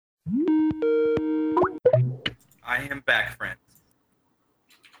I am back, friends.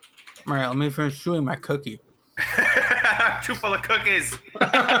 All right, let me finish chewing my cookie. Too full of cookies.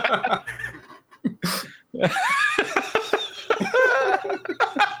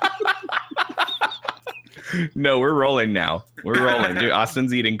 No, we're rolling now. We're rolling. Dude,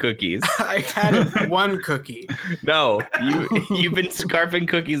 Austin's eating cookies. I had one cookie. No, you've been scarfing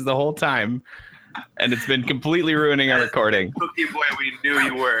cookies the whole time, and it's been completely ruining our recording. Cookie boy, we knew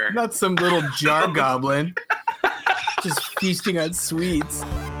you were. Not some little jar goblin. Just feasting on sweets.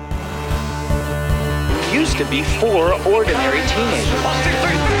 Used to be 4 ordinary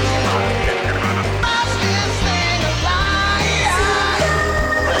teenagers.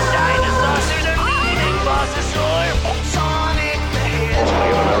 Only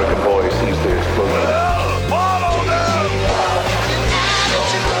an American boy sees the explosion. Follow them!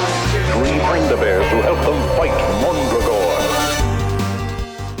 3 panda bears who help them fight Mondragor.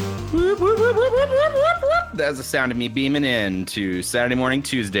 That's the sound of me beaming in to Saturday Morning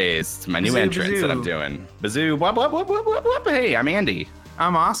Tuesdays. It's my new Bazoo, entrance bazoo. that I'm doing. Bazoo, whoop, whoop, whoop, whoop, whoop, whoop. Hey, I'm Andy.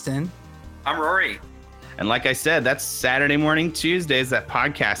 I'm Austin. I'm Rory. And like I said, that's Saturday Morning Tuesdays, that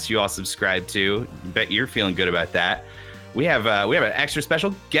podcast you all subscribe to. Bet you're feeling good about that. We have an extra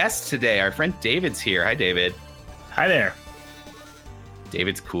special guest today. Our friend David's here. Hi, David. Hi there.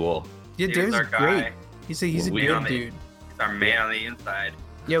 David's cool. Yeah, David's David's our great. guy. He's a We- good dude. He's our man on the inside.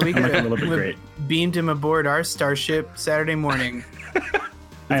 Yeah, we I'm looking a could little bit have great. beamed him aboard our starship Saturday morning.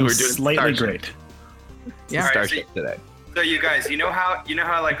 I'm We're doing slightly Starship. great. Yeah. All right, Starship today. So you guys, you know how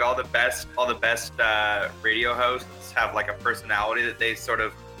like all the best radio hosts have like a personality that they sort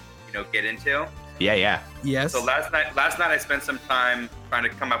of, get into. Yeah. Yes. So last night I spent some time trying to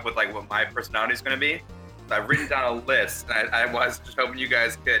come up with like what my personality is going to be. So I've written down a list, and I was just hoping you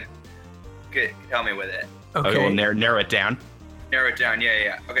guys could help me with it. Okay, well, narrow it down. Narrow it down.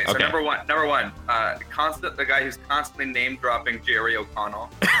 Yeah. Okay. So Okay. number one, the guy who's constantly name dropping Jerry O'Connell.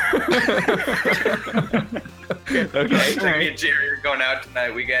 Okay. Like me and Jerry are going out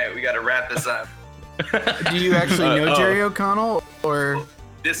tonight. We got to wrap this up. Do you actually know oh. Jerry O'Connell? Or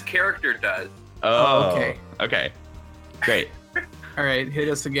This character does. Oh, okay. Okay. Great. all right, hit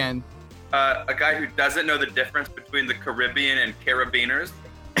us again. A guy who doesn't know the difference between the Caribbean and Carabiners.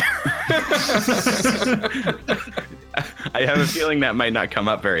 I have a feeling that might not come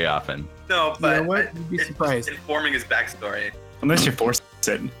up very often. No, You but know what? You'd be surprised. It's informing his backstory. Unless you force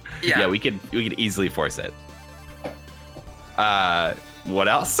it. Yeah, we could easily force it. What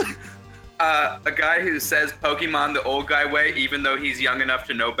else? A guy who says Pokemon the old guy way, even though he's young enough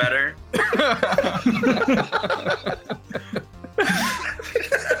to know better.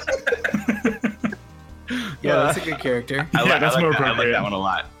 Yeah, that's a good character. I like that's more that. I like appropriate. that one a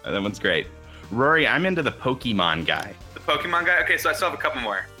lot. That one's great. Rory, I'm into the Pokemon guy. The Pokemon guy? Okay, so I still have a couple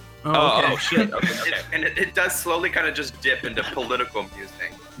more. Oh, okay. Shit. Okay. It does slowly kind of just dip into political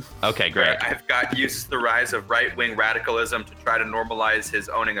music. Okay, great. I've got uses the rise of right-wing radicalism to try to normalize his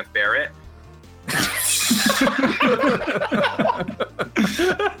owning a ferret.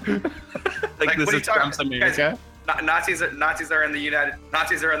 Like this what are you is Trump's talking- America. Nazis are in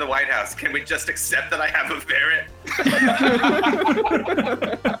the White House. Can we just accept that I have a ferret?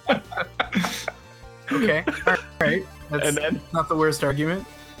 Okay. All right. That's And then- not the worst argument.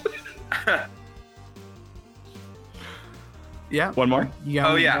 Yeah. One more. You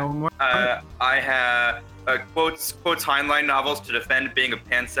got Oh, me yeah. one more? I have quotes Heinlein novels to defend being a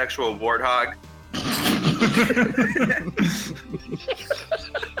pansexual warthog.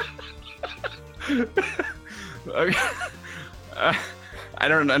 Okay. I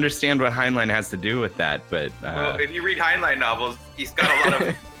don't understand what Heinlein has to do with that, but Well, if you read Heinlein novels, he's got a lot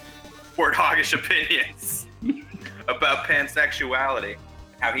of warthogish opinions about pansexuality,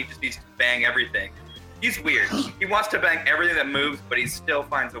 how he just needs to bang everything. He's weird. He wants to bang everything that moves, but he still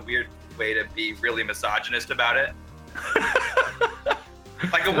finds a weird way to be really misogynist about it.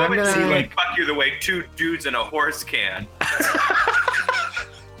 Like a woman gonna- can fuck you the way 2 dudes and a horse can.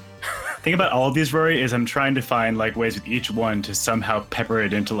 Thing about all of these, Rory, is I'm trying to find like ways with each one to somehow pepper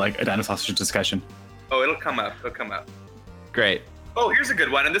it into like a dinosaur sausage discussion. Oh, it'll come up. great. Oh, here's a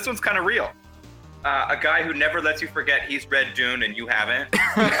good one, and this one's kind of real. A guy who never lets you forget he's read Dune and you haven't.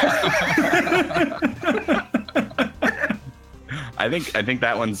 I think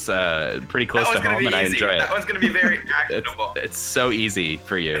that one's pretty close That to one's gonna home, be and I easy. enjoy it. That one's gonna be very actionable. It's so easy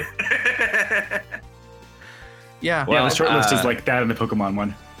for you. Yeah. Well, Yeah, the short list is uh, like that and the Pokemon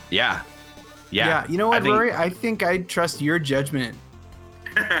one. Yeah. Yeah. You know what, I think- Rory? I think I'd trust your judgment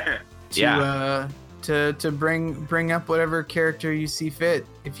to bring up whatever character you see fit.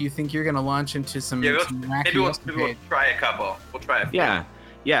 If you think you're gonna launch into some Yeah, some maybe wacky we'll escapade. try a couple. We'll try a few. Yeah.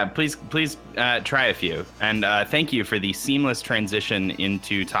 Yeah, please try a few. And thank you for the seamless transition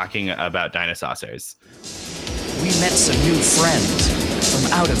into talking about dinosaurs. We met some new friends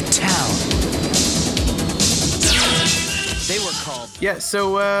from out of town. They were called... Yeah,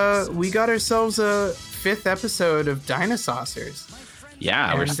 so we got ourselves a 5th episode of Dinosaurs.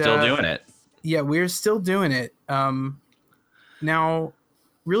 Yeah, we're And, still doing it. Yeah, we're still doing it. Now,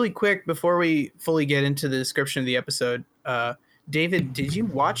 really quick, before we fully get into the description of the episode, David, did you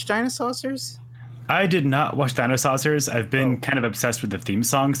watch Dinosaurs? I did not watch Dinosaurs. I've been kind of obsessed with the theme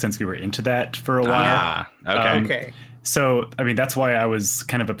song since we were into that for a while. Ah, okay. Okay. So, I mean, that's why I was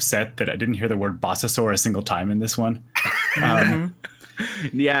kind of upset that I didn't hear the word Bossasaur a single time in this one.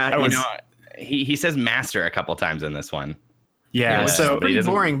 Yeah, was- he says master a couple times in this one. Yeah, Yeah, so but he Pretty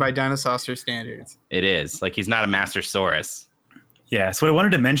doesn't- boring by Dinosaur standards. It is. Like, he's not a mastersaurus. yeah, so what I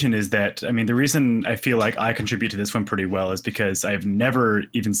wanted to mention is that, I mean, the reason I feel like I contribute to this one pretty well is because I've never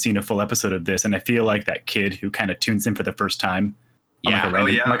even seen a full episode of this, and I feel like that kid who kind of tunes in for the first time on Yeah. like a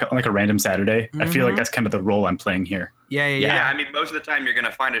random, like a random Saturday. I feel like Mhm. that's kind of the role I'm playing here. Yeah. Yeah, I mean, most of the time you're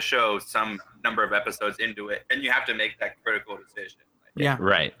gonna find a show some number of episodes into it, and you have to make that critical decision. Like, Yeah.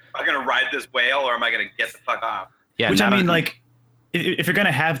 Right. am I gonna ride this whale, or am I gonna get the fuck off? Yeah. Which I not mean, a- like, if you're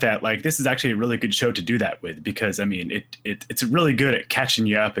gonna have that, like, this is actually a really good show to do that with, because I mean, it's really good at catching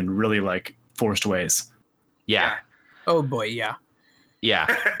you up in really like forced ways. Yeah. Oh boy, yeah. Yeah.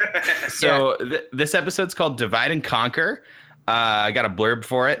 So this episode's called Divide and Conquer. I got a blurb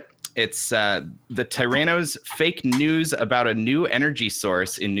for it. It's the Tyrannos fake news about a new energy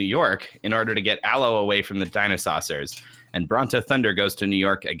source in New York in order to get Allo away from the Dinosaurs. And Bronto Thunder goes to New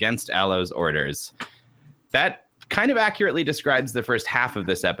York against Allo's orders. That kind of accurately describes the first half of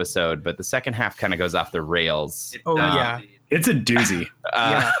this episode, but the second half kind of goes off the rails. Oh, does yeah. indeed. It's a doozy.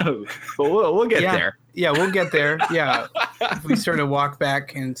 But we'll get Yeah. there. Yeah, we'll get there. Yeah. If we sort of walk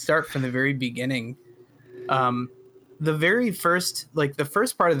back and start from the very beginning. The very first, like the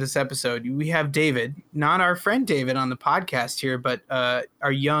first part of this episode, we have David, not our friend David on the podcast here, but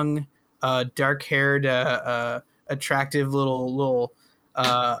our young, dark-haired, attractive little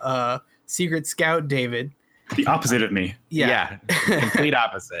secret scout David. The opposite of me. Yeah. Complete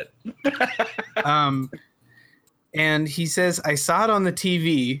opposite. And he says, I saw it on the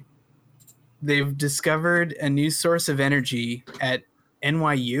TV. They've discovered a new source of energy at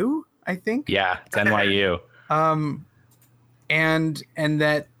NYU, I think. Yeah, it's NYU. And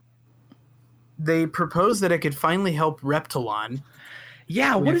that they proposed that it could finally help Reptilon,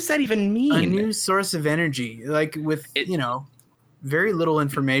 Yeah, what does that even mean? a new source of energy. Like with very little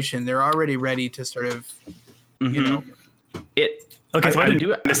information, they're already ready to sort of, you know. It Okay, so I I didn't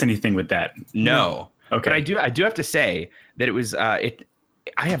do- miss anything with that. no. Okay. But I do have to say that it was I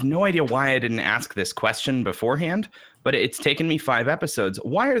have no idea why I didn't ask this question beforehand, but it's taken me 5 episodes.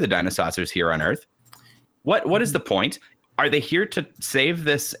 Why are the Dinosaurs here on Earth? What is the point? Are they here to save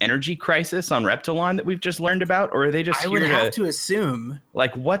this energy crisis on Reptilon that we've just learned about, or are they just I here would have to assume.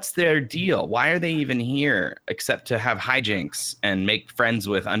 like, what's their deal? Why are they even here except to have hijinks and make friends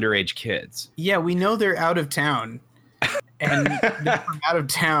with underage kids? Yeah, we know they're out of town. And they're from out of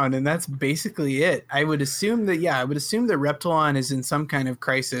town, and that's basically it. I would assume that Reptilon is in some kind of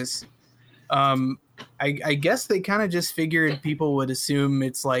crisis. I guess they kind of just figured people would assume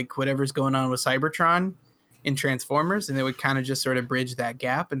it's like whatever's going on with Cybertron in Transformers, and they would kind of just sort of bridge that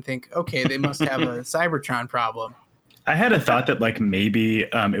gap and think, okay, they must have a Cybertron problem. I had a thought that like maybe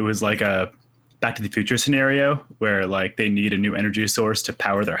it was like a Back to the Future scenario where like they need a new energy source to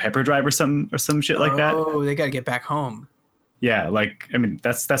power their hyperdrive or some shit like that. Oh, they got to get back home. Yeah, like I mean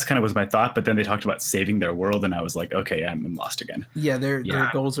that's kind of was my thought, but then they talked about saving their world, and I was like, okay, I'm lost again. Yeah, their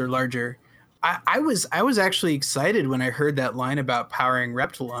goals are larger. I was actually excited when I heard that line about powering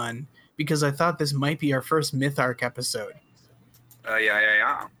Reptilon because I thought this might be our first Myth Arc episode.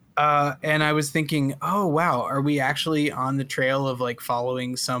 Yeah. And I was thinking, oh wow, are we actually on the trail of like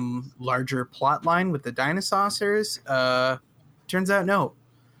following some larger plot line with the Dinosaurs? Turns out no.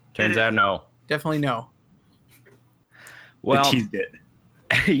 Turns out no. Definitely no. Well, They teased it.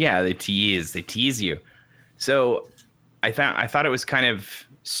 yeah, they tease you. So I thought it was kind of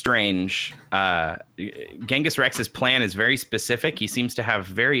strange. Genghis Rex's plan is very specific. He seems to have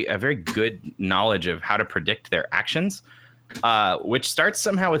a very good knowledge of how to predict their actions, which starts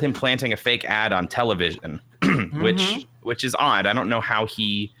somehow with him planting a fake ad on television, which is odd. I don't know how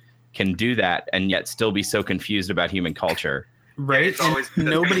he can do that and yet still be so confused about human culture. Right? It's always And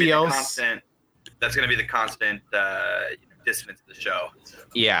nobody else. That's going to be the constant dissonance of the show.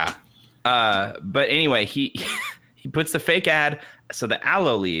 Yeah. But anyway, he puts the fake ad, so the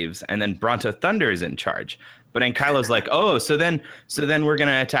Allo leaves, and then Bronto Thunder is in charge. But then Kylo's like, oh, so then we're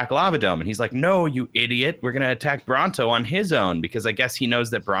gonna attack Lava Dome, and he's like, no, you idiot, we're gonna attack Bronto on his own, because I guess he knows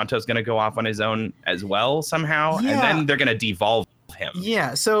that Bronto's gonna go off on his own as well somehow, and then they're gonna devolve him.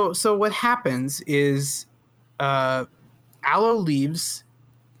 Yeah. So what happens is, Allo leaves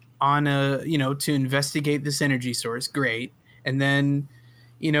on to investigate this energy source. Great, and then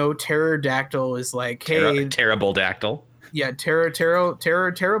Pterodactyl is like, hey, Terrible Dactyl. Yeah, Terrible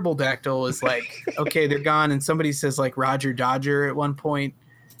Dactyl is like, okay, they're gone, and somebody says like Roger Dodger at one point,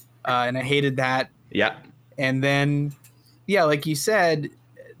 and I hated that. Yeah. And then, yeah, like you said,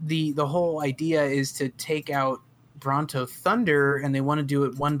 the whole idea is to take out Bronto Thunder, and they want to do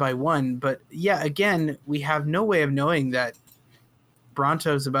it one by one. But yeah, again, we have no way of knowing that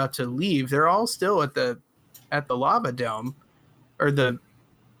Bronto's about to leave. They're all still at the Lava Dome, or the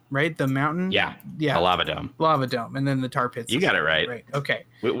mountain. Yeah. The Lava Dome. Lava Dome, and then the tar pits. You got it right. Right. Okay.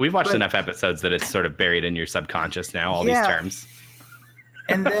 We've watched enough episodes that it's sort of buried in your subconscious now. All these terms.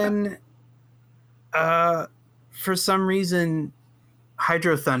 And then, for some reason,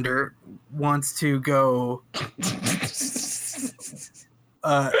 Hydro Thunder wants to go.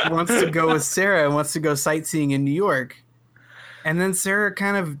 Wants to go with Sarah and wants to go sightseeing in New York, and then Sarah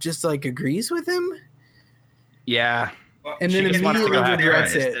kind of just like agrees with him. Yeah. And then immediately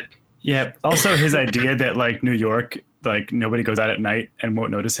regrets it. Yeah. Also, his idea that like New York, like nobody goes out at night and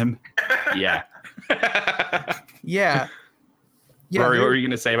won't notice him. Yeah. Yeah. Rory, what were you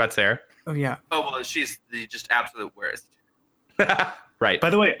going to say about Sarah? Oh yeah. Oh well, she's the just absolute worst. Right. By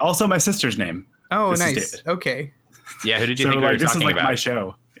the way, also my sister's name. Oh, This is nice. David. Okay. Yeah. Who did you So think we were like this is talking like about? my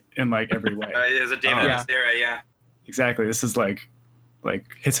show in like every way. There's a David yeah. and Sarah, yeah. Exactly. This is like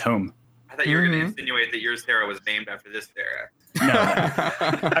his home. I thought you were going Mhm. to insinuate that your Sarah was named after this Sarah. No.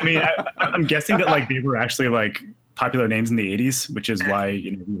 I mean, I'm guessing that like they were actually like popular names in the 80s, which is why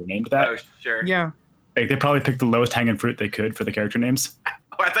we were named that. Oh, sure. Yeah. Like they probably picked the lowest hanging fruit they could for the character names.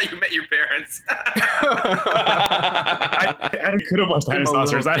 Oh, I thought you met your parents. I could have watched I'm a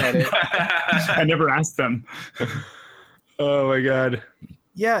Dinosaurs. little at it. I never asked them. Oh my God.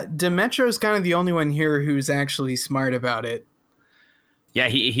 Yeah, Demetro's kind of the only one here who's actually smart about it. Yeah,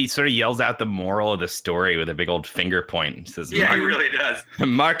 he sort of yells out the moral of the story with a big old finger point. He says, Yeah, he really does.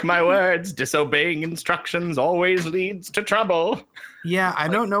 Mark my words, disobeying instructions always leads to trouble. Yeah, I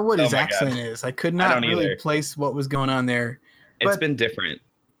don't know what his oh my accent God. is. I could not don't really either. place what was going on there. It's But- been different.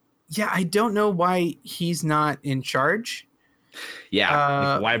 Yeah, I don't know why he's not in charge.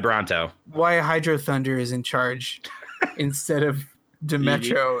 Yeah. Why Bronto? Why Hydro Thunder is in charge instead of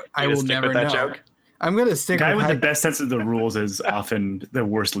Demetro. I gonna will stick never with that know. joke? I'm gonna The stick guy with with the best sense of the rules is often the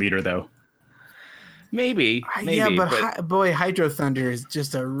worst leader, though. Maybe. Yeah, but boy, Hydro Thunder is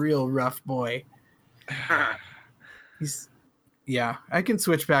just a real rough boy. He's, yeah, I can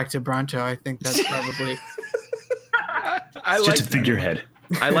switch back to Bronto. I think that's probably. I It's liked just a figurehead.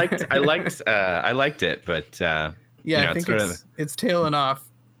 I liked it, but Yeah, You know, I think it's sort it's tailing off.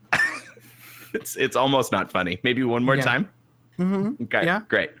 it's almost not funny. Maybe one more Yeah. time. Mm-hmm. Okay, Yeah.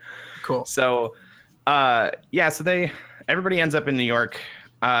 great. Cool. So, so everybody ends up in New York.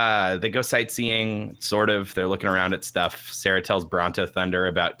 They go sightseeing, sort of. They're looking around at stuff. Sarah tells Bronto Thunder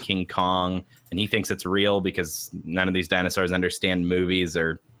about King Kong, and he thinks it's real because none of these dinosaurs understand movies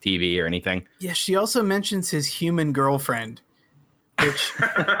or TV or anything. Yeah, she also mentions his human girlfriend, which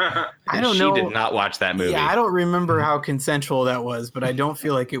I don't know. She did not watch that movie. Yeah, I don't remember how consensual that was, but I don't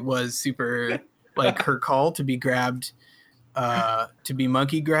feel like it was super like her call to be grabbed, to be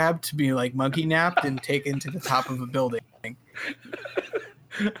monkey grabbed, to be like monkey napped and taken to the top of a building.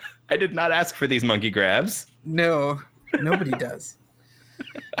 I did not ask for these monkey grabs. No, nobody does.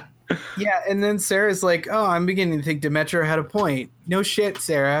 Yeah, and then Sarah's like, "Oh, I'm beginning to think Demetro had a point." No shit,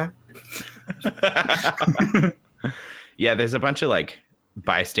 Sarah. Yeah, there's a bunch of like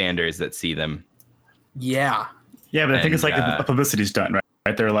bystanders that see them. Yeah. Yeah, but I think it's like And, a publicity stunt,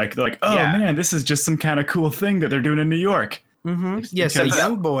 right? They're like, oh Yeah. man, this is just some kind of cool thing that they're doing in New York. Mm-hmm. Yes, a Because-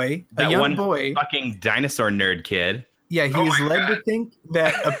 young boy. A That young one boy. fucking dinosaur nerd kid. Yeah, he Oh was my led to God. think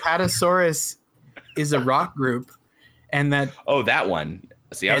that Apatosaurus is a rock group, and that Oh, that one.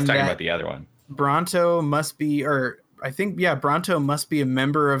 See, I was And talking that- about the other one. Bronto must be, or I think, yeah, Bronto must be a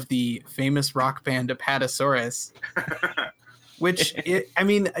member of the famous rock band Apatosaurus. Which,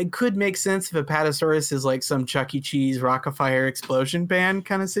 it could make sense if Apatosaurus is like some Chuck E. Cheese Rock-afire explosion band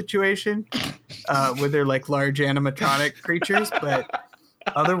kind of situation, where they're like large animatronic creatures. But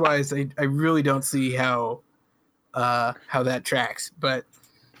otherwise, I really don't see how that tracks. But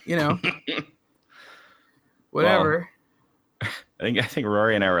whatever. I think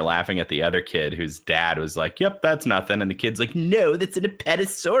Rory and I were laughing at the other kid whose dad was like, "Yep, that's nothing," and the kid's like, "No, that's an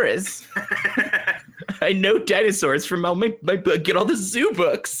Apatosaurus." I know dinosaurs from all my book. Get all the zoo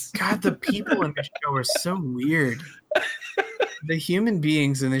books. God, the people in this show are so weird. The human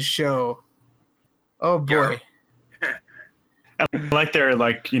beings in this show. Oh boy. I like their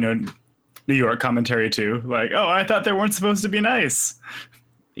New York commentary too. Like, oh, I thought they weren't supposed to be nice.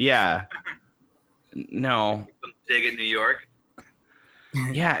 Yeah. No. Dig in New York.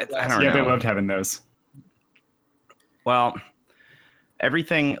 Yeah, I don't Yeah, know. they loved having those. Well,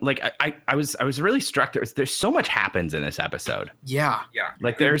 everything I was really struck. There's so much happens in this episode. Yeah. Yeah.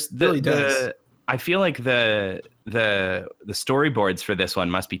 Like there's really does. I feel like the storyboards for this one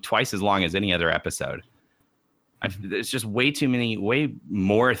must be twice as long as any other episode. There's just way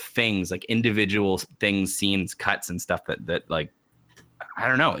more things, like individual things, scenes, cuts, and stuff that like, I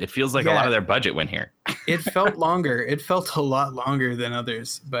don't know. It feels like a lot of their budget went here. It felt longer. It felt a lot longer than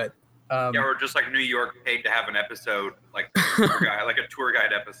others, but Yeah, or just like New York paid to have an episode, like a tour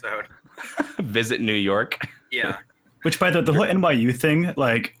guide episode. Visit New York. Yeah. Which, by the whole NYU thing,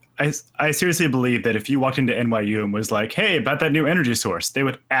 like, I seriously believe that if you walked into NYU and was like, hey, about that new energy source, they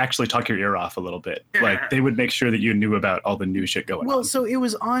would actually talk your ear off a little bit. Like, they would make sure that you knew about all the new shit going on. well, so it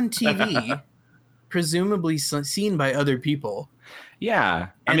was on TV, presumably seen by other people. Yeah.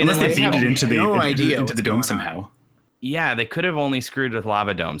 I And mean, Unless they they beamed have it into no idea into what's the going dome on. somehow. yeah, they could have only screwed with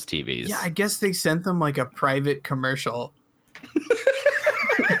Lava Dome's TVs. Yeah, I guess they sent them like a private commercial.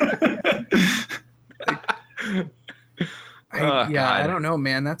 Oh, Yeah, God. I don't know,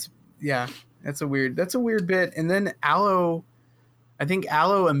 man. That's a weird bit. And then I think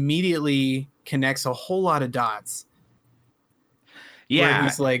Aloe immediately connects a whole lot of dots. Where Yeah.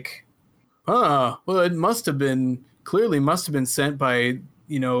 he's like, well, it must have been sent by,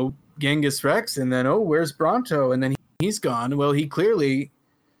 Genghis Rex, and then where's Bronto? And then he's gone. Well, he clearly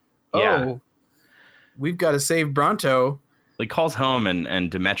Yeah. we've got to save Bronto. He calls home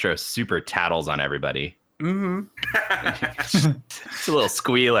and Demetros super tattles on everybody. Mm-hmm. It's a little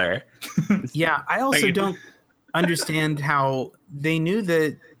squealer. Yeah, I also don't understand how they knew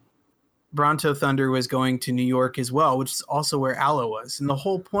that Bronto Thunder was going to New York as well, which is also where Aloe was. And the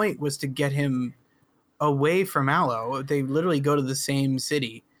whole point was to get him away from Aloe. They literally go to the same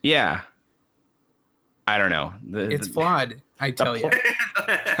city. Yeah. I don't know. It's flawed, I tell you.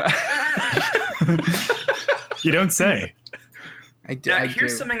 You don't say. Now, I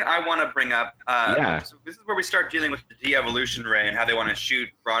here's do. something I want to bring up. Yeah. So this is where we start dealing with the de-evolution ray and how they want to shoot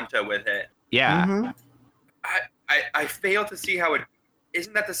Bronto with it. Yeah. Mhm. I fail to see how it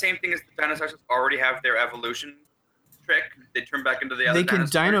isn't that the same thing as the dinosaurs already have their evolution trick. They turn back into the other They can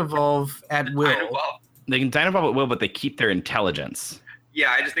dinosaurs. Dinovolve at will. Dinovolve. They can Dinovolve at will, but they keep their intelligence.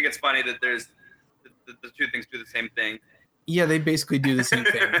 Yeah, I just think it's funny that there's the two things do the same thing. Yeah, they basically do the same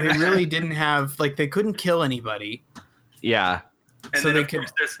thing. They really didn't have, they couldn't kill anybody. Yeah. And So then they of can-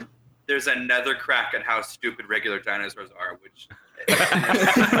 course there's another crack at how stupid regular dinosaurs are, which is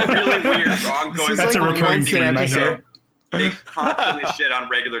really weird ongoing. This is That's like a recurring once an theme, I episode. know. They constantly shit on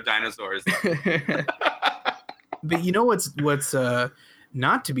regular dinosaurs. But you know what's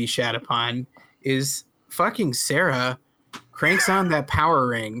not to be shat upon is fucking Sarah cranks on that power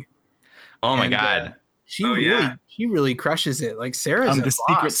ring. Oh my And, God. She Oh, really yeah. she really crushes it. Like Sarah's a The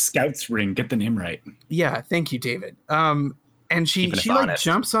secret boss. scouts ring. Get the name right. Yeah, thank you, David. And she Keeping us like honest.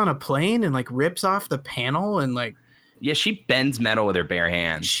 jumps on a plane and like rips off the panel and like Yeah, she bends metal with her bare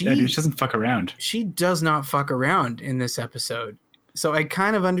hands. Yeah, dude, she she doesn't fuck around. she does not fuck around in this episode. So I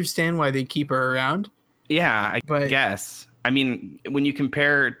kind of understand why they keep her around. Yeah, I But- guess. I mean, when you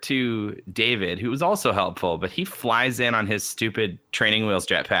compare to David, who was also helpful, but he flies in on his stupid training wheels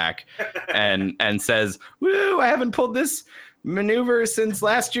jetpack and says, "Woo! I haven't pulled this maneuver since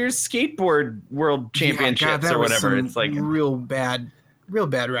last year's skateboard world championships Yeah, God, that or was whatever." some It's like, real bad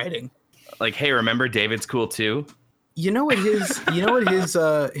writing. hey, remember David's cool too? You know what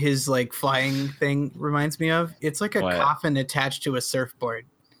his like flying thing reminds me of? It's like a What? coffin attached to a surfboard.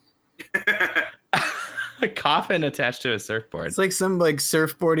 A coffin attached to a surfboard. It's like some like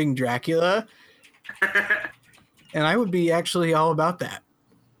surfboarding Dracula. And I would be actually all about that.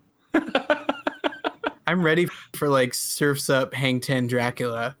 I'm ready for like Surf's Up Hang 10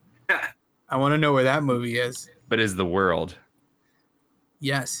 Dracula. I want to know where that movie is. But is the world.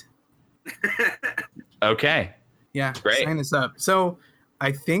 Yes. Okay. Yeah. Great. Sign us up. So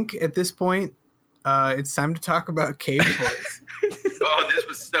I think at this point, it's time to talk about Cave Boys. Oh, this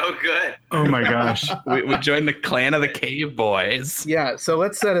was so good. Oh my gosh. We joined the clan of the Cave Boys. Yeah. So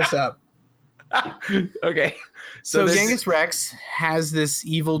let's set us up. Okay. So this- Genghis Rex has this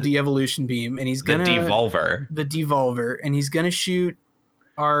evil de-evolution beam, and he's the gonna devolver. the devolver, and he's gonna shoot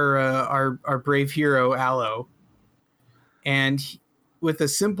our brave hero Aloe. And with a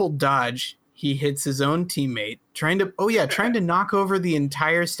simple dodge, he hits his own teammate trying to knock over the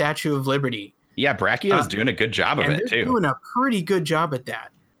entire Statue of Liberty. Yeah, Brachio's doing a good job of And it they're too. doing a pretty good job at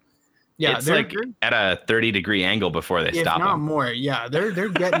that. Yeah, It's like at a 30-degree angle before they if stop not him. more. Yeah, they're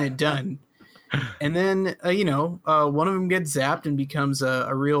getting it done. And then one of them gets zapped and becomes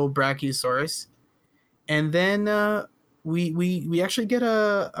a real Brachiosaurus. And then we actually get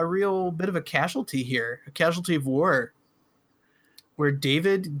a real bit of a casualty here, a casualty of war, where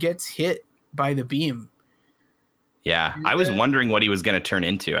David gets hit by the beam. Yeah, I was wondering what he was going to turn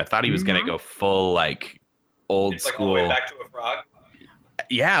into. I thought he was going to go full like old It's like all the school. way back to a frog.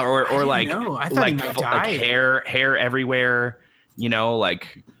 Yeah, or like know. I thought like, he might like die. hair everywhere.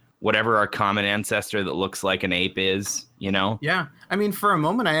 Like whatever our common ancestor that looks like an ape is. Yeah. I mean, for a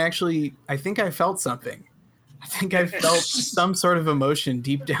moment, I think I felt something. I think I felt some sort of emotion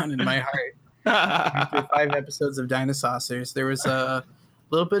deep down in my heart. After 5 episodes of Dinosaurs, there was a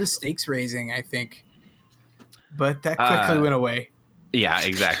little bit of stakes raising, I think. But that quickly went away. Yeah,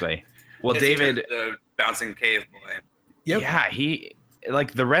 exactly. Well, Is he David, the bouncing cave boy. Yep. yeah, he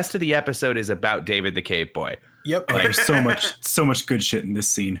like the rest of the episode is about David the Cave Boy. Yep. Oh, there's so much good shit in this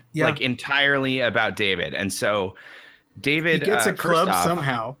scene. Yeah. Like entirely about David. And so David he gets a first club off-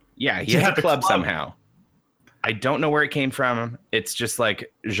 somehow. Yeah, he Yeah, has a the club club. somehow. I don't know where it came from. It's just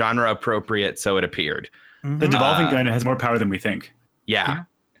like genre appropriate, so it appeared. The devolving gun has more power than we think. Yeah.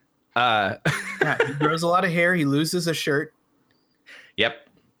 Yeah, he grows a lot of hair. He loses a shirt. Yep.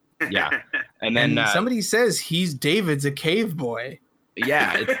 Yeah. And then And somebody says he's David's a cave boy.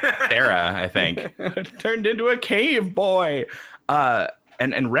 yeah, it's Sarah, I think. Turned into a cave boy.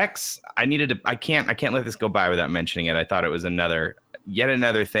 And Rex, I can't let this go by without mentioning it. I thought it was yet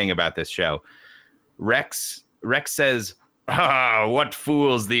another thing about this show. Rex says, what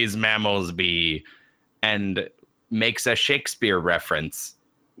fools these mammals be, and makes a Shakespeare reference,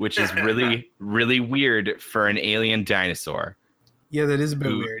 which is really, really weird for an alien dinosaur Yeah, that is a bit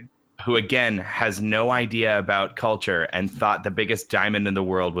Who- weird. who, again, has no idea about culture and thought the biggest diamond in the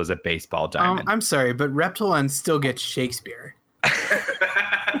world was a baseball diamond. I'm sorry, but Reptilon still gets Shakespeare.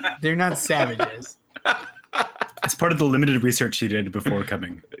 They're not savages. It's part of the limited research he did before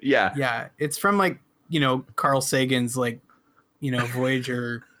coming. Yeah. Yeah, it's from Carl Sagan's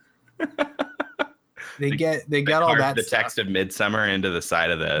Voyager. They got all Carved that the stuff. text of Midsummer into the side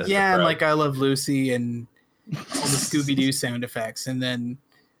of the Yeah, and the like I Love Lucy and all the Scooby Doo sound effects, and then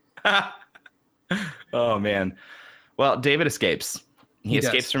oh man. Well, David escapes. He He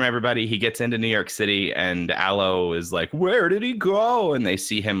escapes does. from everybody. He gets into New York City, and Aloe is like, "Where did he go?" And they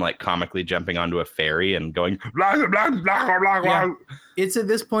see him like comically jumping onto a ferry and going, blah, blah, blah, blah, blah, blah. Yeah. It's at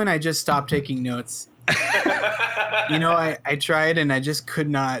this point I just stopped taking notes. I tried and I just could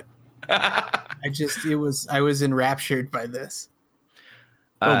not. I was enraptured by this.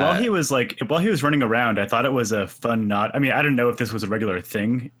 Well, while he was running around, I thought it was a fun nod. I mean, I don't know if this was a regular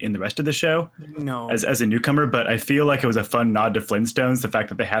thing in the rest of the show No. as a newcomer, but I feel like it was a fun nod to Flintstones. The fact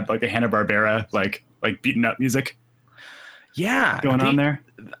that they had like the Hanna-Barbera like beaten up music Yeah, going on there.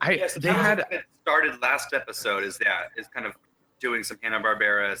 Yes, They had it started last episode. Is kind of doing some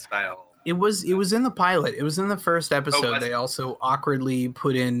Hanna-Barbera style. It was in the pilot. It was in the first episode. was it? They also awkwardly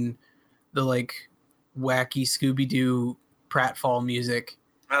put in the wacky Scooby Doo pratfall music.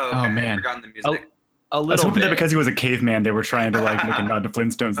 Oh, okay. Oh, man. I've forgotten the music. a I was little hoping that bit. because he was a caveman, they were trying to make a nod to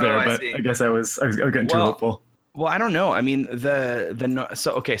Flintstones Oh, there, I but see. I guess I was getting too Well, hopeful. Well, I don't know. I mean,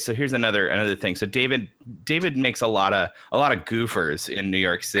 so here's another thing. So David makes a lot of goofers in New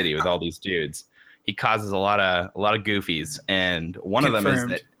York City with all these dudes. He causes a lot of goofies, and one of them is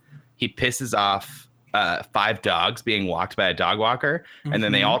Confirmed. that he pisses off 5 dogs being walked by a dog walker, and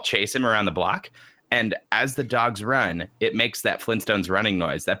then they Mhm. all chase him around the block. And as the dogs run, it makes that Flintstones running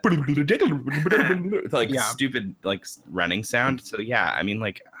noise, that Yeah. stupid running sound. So yeah, I mean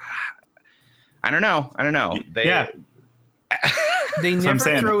I don't know. Yeah. They That's what I'm never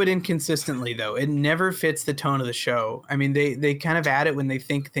saying. throw it in consistently, though. It never fits the tone of the show. I mean, they kind of add it when they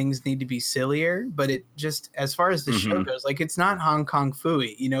think things need to be sillier, but it just, as far as the show goes, it's not Hong Kong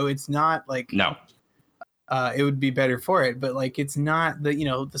Phooey. It's not No. it would be better for it, but it's not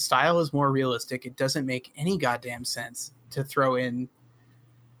the style is more realistic. It doesn't make any goddamn sense to throw in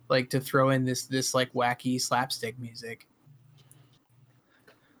this wacky slapstick music.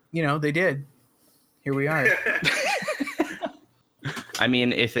 They did. Here we are. I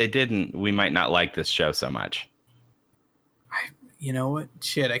mean, if they didn't, we might not like this show so much. You know what?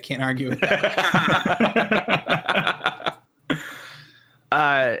 Shit, I can't argue with that.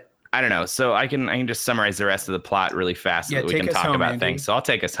 I don't know. So I can just summarize the rest of the plot really fast so Yeah, that we take can us talk home, about Andrew. things. So I'll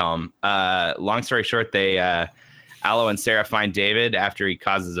take us home. Long story short, they Aloe and Sarah find David after he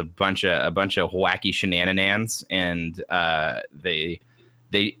causes a bunch of wacky shenanigans, and they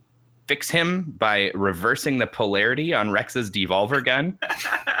fix him by reversing the polarity on Rex's devolver gun,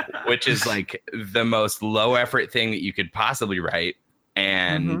 which is like the most low effort thing that you could possibly write.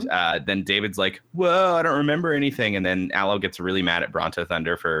 And then David's like, "Whoa, I don't remember anything," and then Aloe gets really mad at Bronto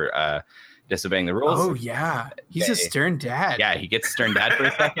Thunder for disobeying the rules. Oh yeah, he's a stern dad. Yeah, he gets stern dad for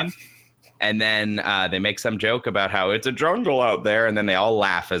a second. And then they make some joke about how it's a jungle out there, and then they all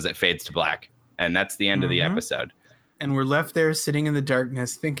laugh as it fades to black. And that's the end of the episode. And we're left there sitting in the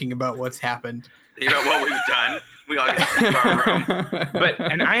darkness thinking about what's happened. Think about what we've done. We all get to our room.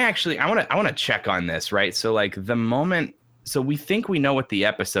 And I want to check on this, right? So like the moment, so we think we know what the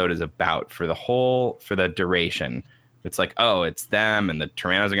episode is about for the duration. It's like, oh, it's them and the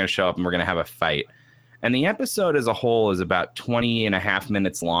Tyrannos are going to show up and we're going to have a fight. And the episode as a whole is about 20 and a half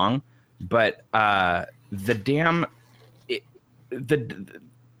minutes long. But the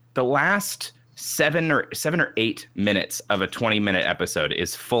last 7 or 8 minutes of a 20-minute episode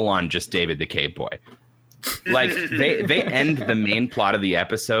is full on just David the Cave Boy. Like they end the main plot of the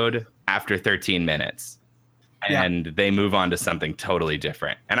episode after 13 minutes, and they move on to something totally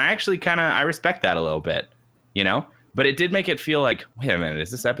different. And I actually I respect that a little bit, you know. But it did make it feel like, wait a minute, is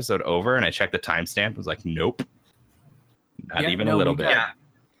this episode over? And I checked the timestamp. I was like, nope, not even a little bit.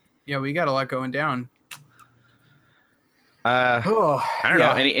 Yeah, we got a lot going down. I don't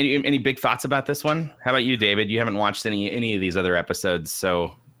know. Any big thoughts about this one? How about you, David? You haven't watched any of these other episodes,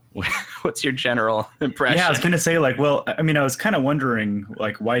 so what's your general impression? Yeah, I was gonna say, like, well, I mean, I was kind of wondering,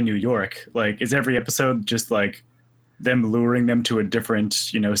 like, why New York? Like, is every episode just like them luring them to a different,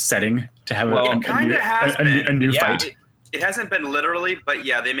 setting to have a new fight? It hasn't been literally, but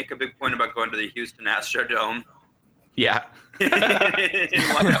yeah, they make a big point about going to the Houston Astrodome. Yeah.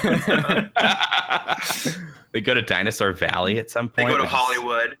 They go to Dinosaur Valley at some point. They go to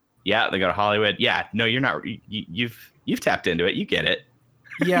Hollywood. Yeah, they go to Hollywood. Yeah, no, you're not. You've tapped into it. You get it.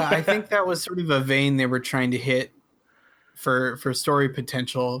 Yeah, I think that was sort of a vein they were trying to hit for story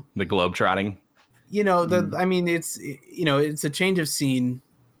potential. The globetrotting. I mean, it's it's a change of scene,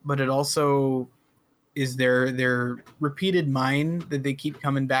 but it also is their repeated mine that they keep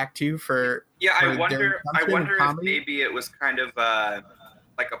coming back to for. Yeah, I wonder if maybe it was kind of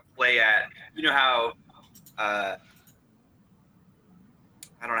like a play at, how I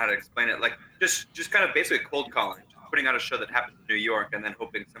don't know how to explain it, like just kind of basically cold calling, putting out a show that happens in New York and then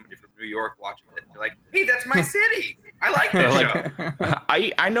hoping somebody from New York watches it. They're like, hey, that's my city. I like this show.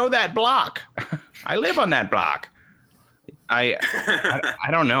 I know that block. I live on that block. I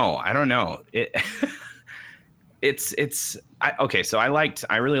don't know. Okay, so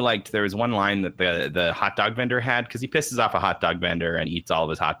I really liked, there was one line that the hot dog vendor had, because he pisses off a hot dog vendor and eats all of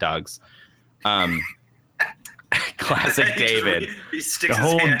his hot dogs. Classic David. He sticks the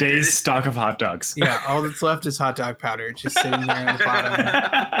his whole hand day's in stock of hot dogs. Yeah, all that's left is hot dog powder, just sitting there on the bottom.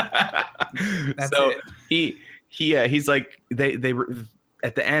 That's so it. He's like, they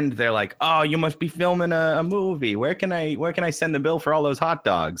at the end they're like, oh, you must be filming a movie. Where can I send the bill for all those hot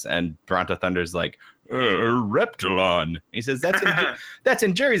dogs? And Bronto Thunder's like, Reptilon. He says, that's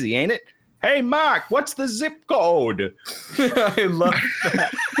in Jersey, ain't it? Hey, Mark, what's the zip code? I love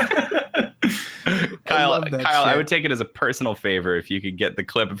that. Kyle, I would take it as a personal favor if you could get the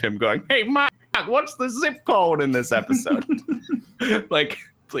clip of him going, hey, Mark, what's the zip code in this episode? Like,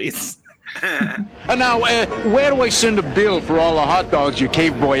 please. And now, where do I send a bill for all the hot dogs your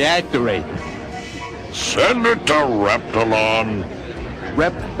cave boy actorate? Send it to Reptilon.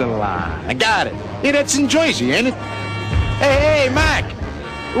 Reptilon. I got it. Yeah, that's in Jersey, ain't it? Hey, Mac,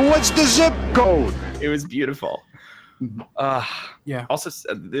 what's the zip code? It was beautiful. Yeah. Also,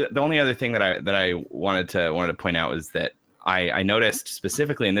 the only other thing that I wanted to point out was that I noticed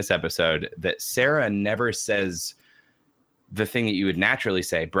specifically in this episode that Sarah never says the thing that you would naturally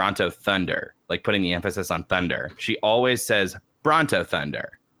say, Bronto Thunder, like putting the emphasis on thunder. She always says Bronto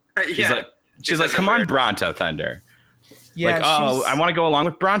Thunder. She's like, come on, Bronto Thunder. Yeah, like, oh, I want to go along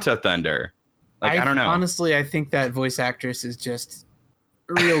with Bronto Thunder. Like, I don't know. Honestly, I think that voice actress is just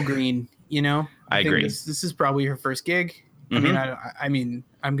real green, I agree. This is probably her first gig. Mm-hmm. I mean,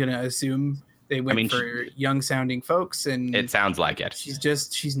 I'm going to assume they went for young sounding folks, and it sounds like it.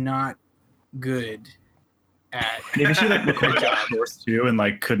 She's not good at. Maybe she recorded it too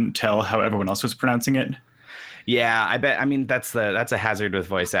and couldn't tell how everyone else was pronouncing it. Yeah, I bet. I mean, that's a hazard with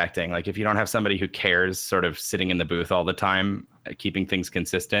voice acting. Like, if you don't have somebody who cares, sort of sitting in the booth all the time, keeping things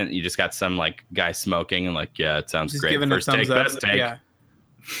consistent, you just got some guy smoking and yeah, it sounds just great. Giving First take, best take. Yeah.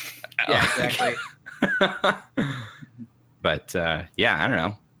 Yeah, exactly. But yeah, I don't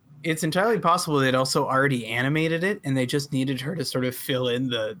know. it's entirely possible they'd also already animated it, and they just needed her to sort of fill in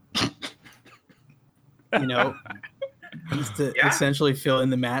the, just to essentially fill in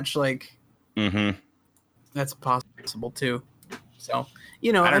the match. Like, that's possible too. So,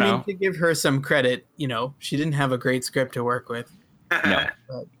 I mean, to give her some credit, she didn't have a great script to work with. No,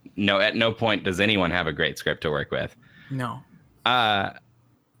 no, at no point does anyone have a great script to work with. No.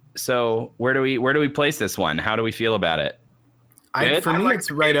 So where do we place this one? How do we feel about it? For me,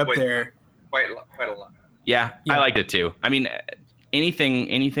 it's right up there. Quite a lot. Yeah, I liked it too. I mean,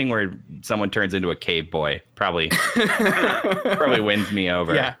 anything where someone turns into a cave boy probably wins me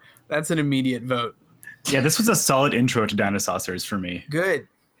over. Yeah, that's an immediate vote. Yeah, this was a solid intro to Dinosaurs for me. Good.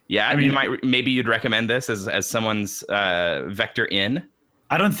 Yeah, I mean, maybe you'd recommend this as someone's vector in.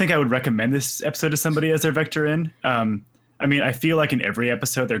 I don't think I would recommend this episode to somebody as their vector in. I mean, I feel like in every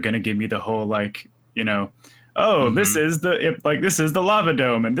episode they're going to give me the whole this is the lava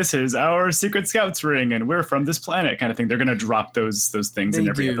dome, and this is our secret scouts ring, and we're from this planet kind of thing. They're going to drop those things in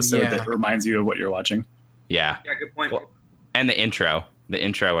every episode that reminds you of what you're watching. Yeah. Yeah, good point. Well, and the intro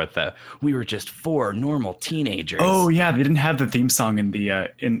with we were just 4 normal teenagers. Oh yeah, they didn't have the theme song in the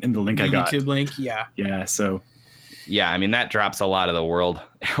in the link I got. YouTube link, yeah. Yeah, so. Yeah, I mean that drops a lot of the world,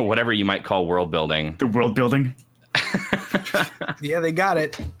 whatever you might call world building. The world building. Yeah, they got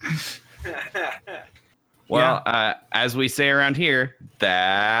it. Well, as we say around here,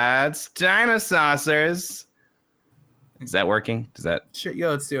 that's Dinosaurs. Is that working? Does that? Sure,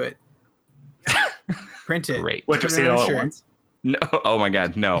 let's do it. Print it. Great. What, to say it all at once? No. Oh my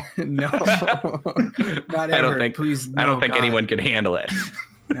God, no. No. Not ever. I don't think. Please. No, I don't think God. anyone could handle it.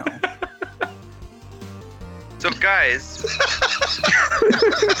 No. So guys,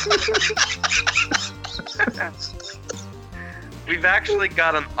 we've actually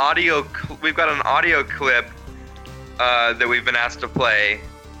got an audio clip that we've been asked to play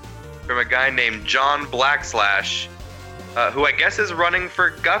from a guy named John Blackslash, who I guess is running for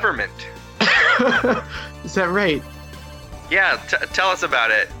government. Is that right? Yeah, tell us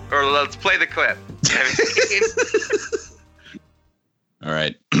about it, or let's play the clip. All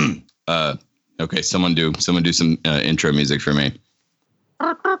right. Okay, someone do some intro music for me.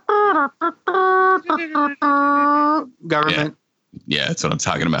 Government. Yeah, that's what I'm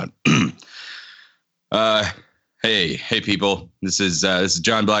talking about. Hey people. This is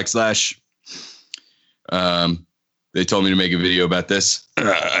John Blackslash. They told me to make a video about this.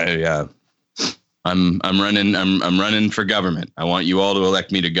 I'm running for government. I want you all to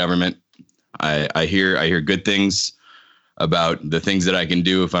elect me to government. I hear good things about the things that I can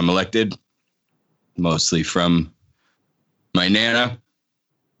do if I'm elected, mostly from my Nana,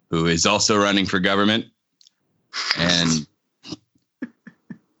 who is also running for government. And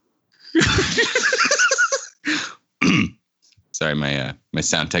sorry, my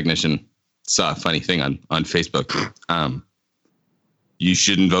sound technician saw a funny thing on Facebook. You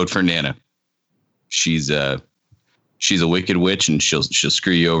shouldn't vote for Nana. She's a wicked witch, and she'll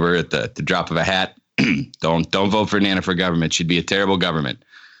screw you over at the drop of a hat. Don't vote for Nana for government. She'd be a terrible government.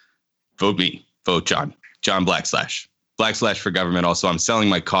 Vote me. Vote John Blackslash for government. Also, I'm selling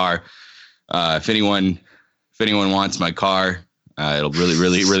my car. If anyone wants my car, it'll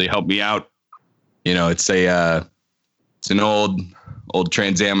really help me out. It's an old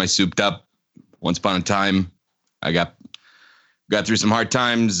Trans Am I souped up once upon a time. I got through some hard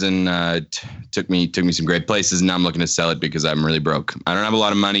times, and took me some great places. And now I'm looking to sell it because I'm really broke. I don't have a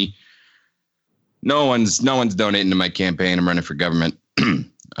lot of money. No one's donating to my campaign. I'm running for government.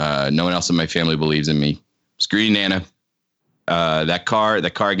 No one else in my family believes in me. Screw you, Nana. That car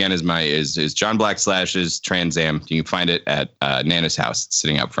again is John Blackslash's Trans Am. You can find it at Nana's house. It's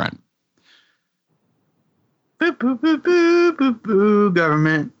sitting out front. Boo, boo, boo, boo, boo, boo,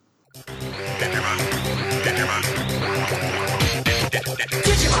 government.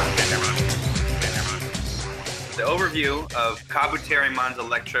 The overview of Kabuterimon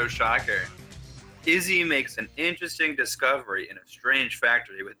Electroshocker. Izzy makes an interesting discovery in a strange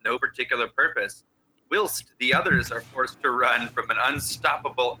factory with no particular purpose, whilst the others are forced to run from an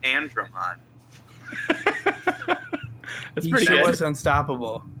unstoppable Andromon. That's pretty good. He was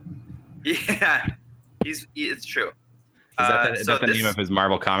unstoppable. Yeah, it's true. Is that the name of his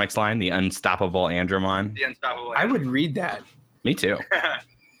Marvel Comics line, the Unstoppable Andromon? The Unstoppable Andromon. I would read that. Me too.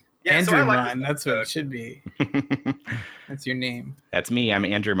 Yeah, Andromon, that's what it should be. That's your name. That's me. I'm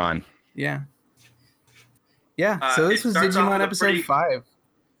Andromon. Yeah. Yeah, so this was Digimon episode 5.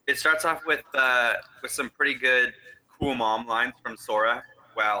 It starts off with some pretty good cool mom lines from Sora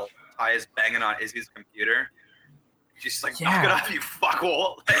while Tai is banging on Izzy's computer. She's like, Yeah. knock it off, you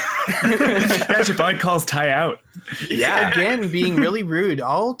fuckhole. Yeah, she probably calls Ty out. Yeah. Again, being really rude.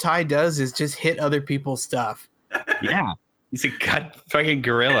 All Ty does is just hit other people's stuff. Yeah. He's a gut fucking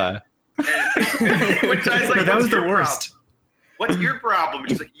gorilla. When Ty's like, That was "What's the your worst. problem? What's your problem?"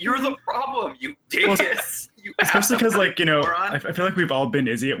 She's like, "You're the problem, you dingus." You Especially because, like, you know, moron. I feel like we've all been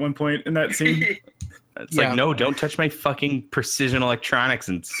Izzy at one point in that scene. It's Yeah. like, no, don't touch my fucking precision electronics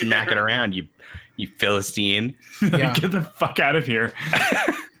and smack it around, you Philistine. Yeah. Get the fuck out of here.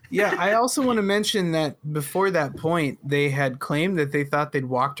 Yeah, I also want to mention that before that point, they had claimed that they thought they'd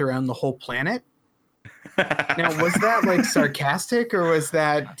walked around the whole planet. Now, was that like sarcastic, or was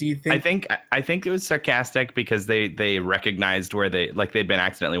that? Do you think? I think it was sarcastic because they recognized where they'd been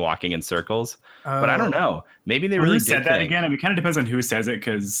accidentally walking in circles. But I don't know. Maybe they really Who did said that think. again? I mean, it kind of depends on who says it,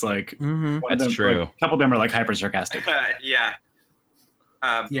 because like Mhm. one of That's them, true. like, a couple of them are like hyper sarcastic. Yeah.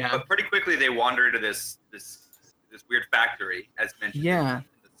 Yeah. But pretty quickly they wander into this weird factory, as mentioned Yeah. in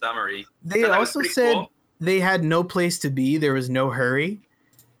the summary. They So that was also pretty said cool. they had no place to be. There was no hurry.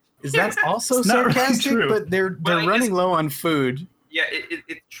 Is that also It's not really sarcastic? true. But they're Well, I running guess- low on food. Yeah,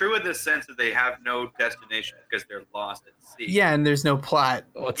 it's true in the sense that they have no destination because they're lost at sea. Yeah, and there's no plot.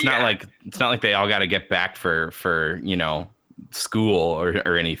 Well, it's Yeah. not like they all got to get back for school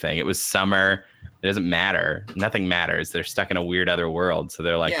or anything. It was summer. It doesn't matter. Nothing matters. They're stuck in a weird other world. So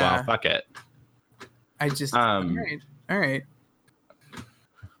they're like, Yeah. well, fuck it. I just all right.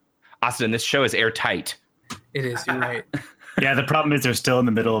 Austin, this show is airtight. It is. You're right. Yeah, the problem is they're still in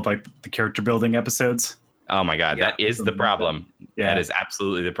the middle of like the character building episodes. Oh my God, Yeah. that is the problem. Yeah. That is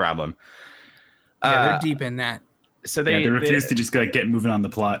absolutely the problem. Yeah, they're deep in that. So They refuse to just like get moving on the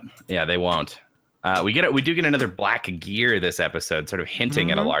plot. Yeah, they won't. We do get another black gear this episode, sort of hinting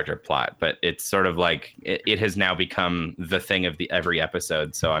at a Mhm. larger plot, but it's sort of like it has now become the thing of every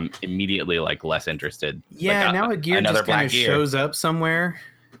episode. So I'm immediately like less interested. Yeah, Like, now a gear another just kind black of gear. shows up somewhere.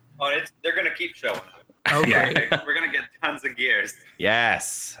 Oh, they're gonna keep showing up. Okay. We're gonna get tons of gears.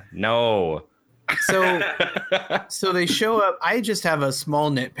 Yes. No. So they show up. I just have a small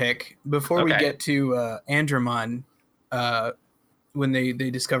nitpick before we Okay. get to Andromon. When they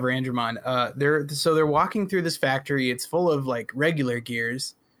discover Andromon, they're walking through this factory. It's full of like regular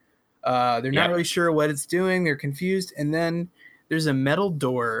gears. They're not Yep. really sure what it's doing. They're confused, and then there's a metal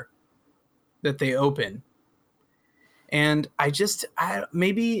door that they open. And I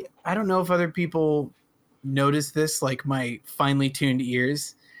don't know if other people notice this, like my finely tuned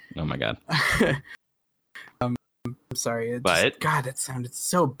ears. Oh my God. I'm sorry. But- God, that sounded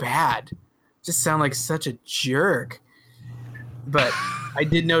so bad. Just sound like such a jerk. But I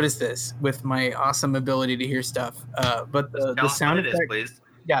did notice this with my awesome ability to hear stuff. But Tell the us sound what it is, effect, please.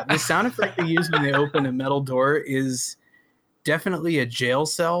 yeah, the sound effect they use when they open a metal door is definitely a jail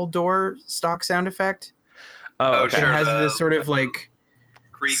cell door stock sound effect. Oh, Oh, okay. It sure. has this sort of like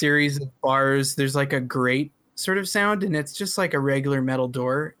Creep. series of bars. There's like a grate sort of sound, and it's just like a regular metal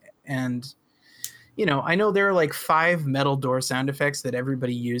door. And I know there are like 5 metal door sound effects that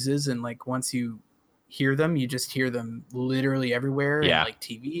everybody uses, and like once you hear them, you just hear them literally everywhere. Yeah. In like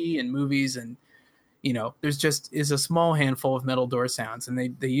TV and movies, and there's just is a small handful of metal door sounds, and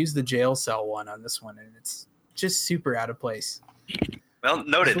they use the jail cell one on this one, and it's just super out of place. Well,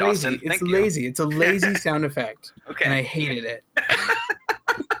 noted, It's lazy. Austin. It's Thank you. lazy. It's a lazy sound effect, Okay. and I hated it.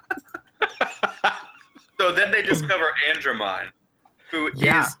 So then they discover Andromon, who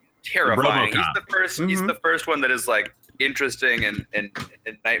Yeah. is terrifying. He's RoboCop. the first. He's Mhm. the first one that is like interesting and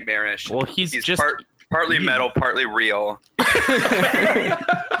nightmarish. Well, he's just partly metal, partly real. Yeah,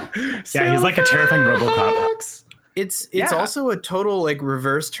 he's like a terrifying RoboCop. It's Yeah. also a total like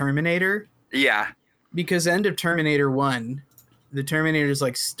reverse Terminator, Yeah. because end of Terminator 1, the Terminator's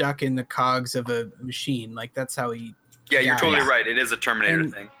like stuck in the cogs of a machine. Like that's how he Yeah, you're Yeah, totally yeah. right. It is a Terminator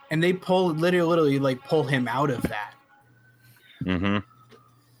And- thing. and they literally like pull him out of that. Mm-hmm.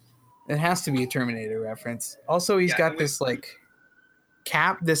 It has to be a Terminator reference. Also, he's Yeah, got it this like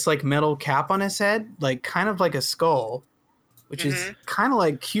cap, this like metal cap on his head, like kind of like a skull, which is Mhm. kind of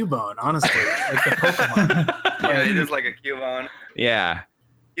like Cubone, honestly, like the Pokemon. Yeah, it is like a Cubone. Yeah.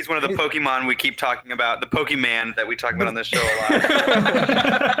 He's one of the Pokemon we keep talking about, the Pokemon that we talk about on this show a lot.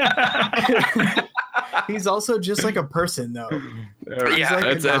 He's also just like a person, though. Yeah,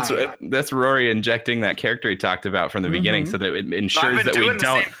 like a that's guy. that's Rory injecting that character he talked about from the beginning, so that it No, ensures that we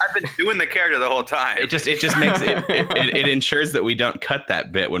don't. I've been doing the character the whole time. It just makes it ensures that we don't cut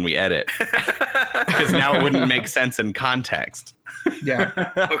that bit when we edit, because now it wouldn't make sense in context. Yeah.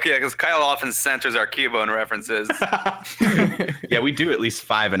 Okay, because Kyle often censors our Cubone references. Yeah, we do at least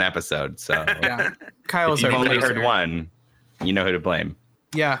 5 an episode, so Yeah. if Kyle's you've our only producer. heard one, you know who to blame.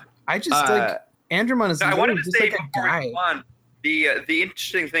 Yeah. I just like Andromon is I wanted to just say like a before we guy. move on, the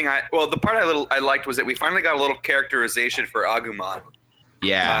interesting thing the part I liked was that we finally got a little characterization for Agumon.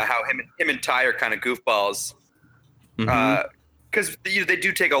 Yeah. How him and Ty are kind of goofballs. Mhm. Because they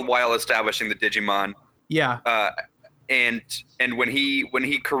do take a while establishing the Digimon. Yeah. And when he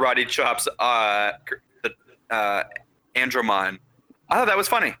karate chops the Andromon, I thought that was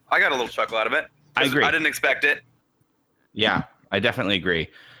funny. I got a little chuckle out of it. I agree. I didn't expect it. Yeah, I definitely agree.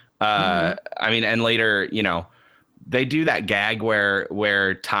 I mean, and later, they do that gag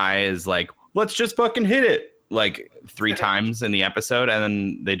where Ty is like, let's just fucking hit it like 3 times in the episode. And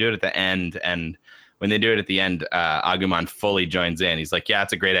then they do it at the end. And when they do it at the end, Agumon fully joins in. He's like, yeah,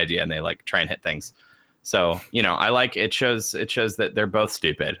 it's a great idea. And they like try and hit things. So, I like it shows that they're both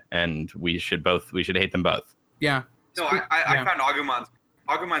stupid and we should hate them both. Yeah. No, I found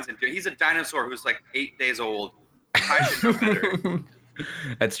Agumon's he's a dinosaur who's like 8 days old. I should know better.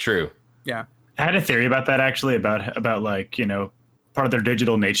 That's true. Yeah. I had a theory about that actually, about like, part of their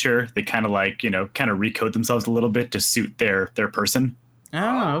digital nature. They kind of like, kind of recode themselves a little bit to suit their person.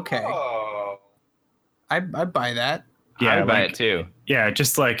 Oh, okay. Oh. I buy that. Yeah, I would buy like, it too. Yeah,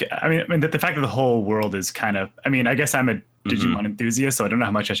 just like I mean the fact that the whole world is kind of. I mean, I guess I'm a Digimon enthusiast, so I don't know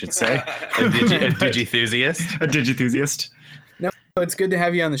how much I should say. A digithusiast. A digithusiast. No, it's good to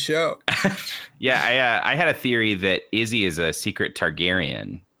have you on the show. Yeah, I had a theory that Izzy is a secret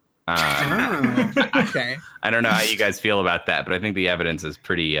Targaryen. Okay. I don't know how you guys feel about that, but I think the evidence is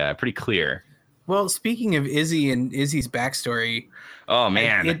pretty clear. Well, speaking of Izzy and Izzy's backstory, oh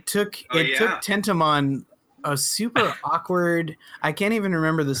man, it took Tentomon a super awkward. I can't even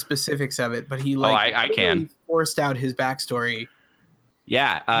remember the specifics of it, but he I can forced out his backstory.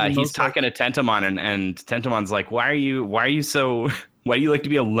 Yeah, he's talking to Tentomon, and Tentomon's like, why do you like to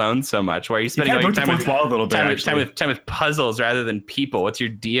be alone so much? Why are you spending all your time with puzzles rather than people? What's your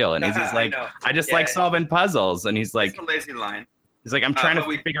deal? And Izzy's like, I just like solving puzzles. And he's like, it's a lazy line. He's like, I'm trying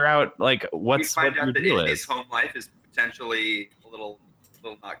to figure out like what your deal is. His home life is potentially a little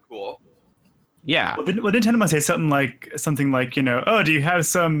not cool. Yeah. Well, didn't Tentomon say something like, oh, do you have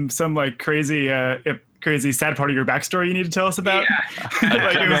some like crazy sad part of your backstory you need to tell us about?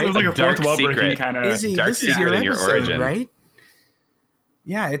 Yeah. It was like a fourth wall breaking kind of. Izzy, this is your episode, right?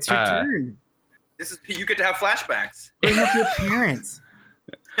 Yeah, it's your turn. You get to have flashbacks. Bring up your parents.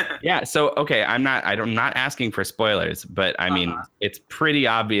 Yeah, so okay, I'm not asking for spoilers, but I mean it's pretty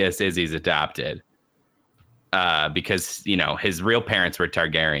obvious Izzy's adopted. Because his real parents were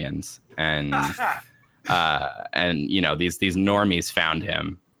Targaryens, and these normies found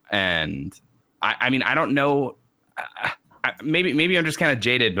him, and I mean I don't know, maybe I'm just kind of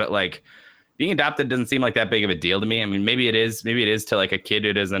jaded, but like being adopted doesn't seem like that big of a deal to me. I mean maybe it is to like a kid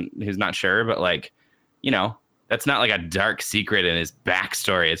who's not sure, but like that's not like a dark secret in his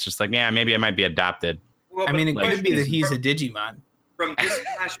backstory. It's just like, yeah, maybe I might be adopted. Well, I mean it could be that he's a Digimon. From this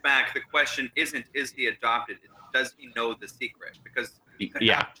flashback, the question isn't is he adopted? It's, does he know the secret? Because he could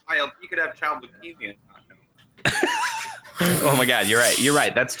have child leukemia and not know. Oh my God, you're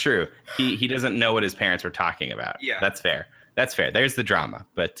right. That's true. He doesn't know what his parents were talking about. Yeah, that's fair. There's the drama,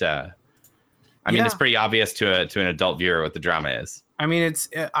 but I mean it's pretty obvious to an adult viewer what the drama is. I mean it's.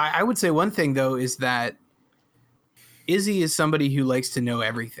 I would say one thing though is that Izzy is somebody who likes to know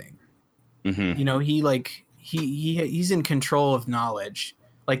everything. Mm-hmm. He's in control of knowledge.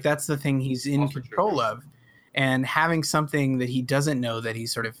 Like that's the thing he's in control of. And having something that he doesn't know that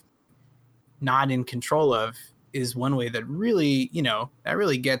he's sort of not in control of is one way that really, that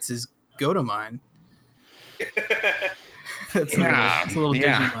really gets his Gotomon. That's a little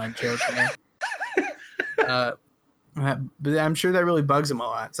Digimon joke there. But I'm sure that really bugs him a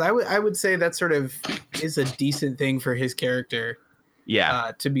lot. So I would say that sort of is a decent thing for his character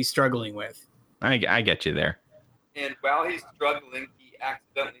to be struggling with. I get you there. And while he's struggling, he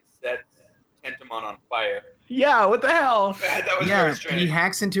accidentally sets Tentomon on fire. Yeah, what the hell? That was very strange. He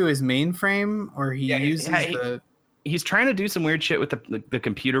hacks into his mainframe, or he uses he's trying to do some weird shit with the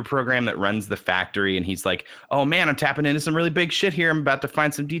computer program that runs the factory, and he's like, oh man, I'm tapping into some really big shit here. I'm about to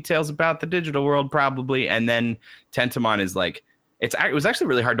find some details about the digital world probably. And then Tentomon is like, it was actually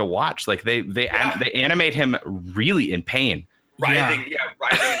really hard to watch. Like they animate him really in pain. Writhing in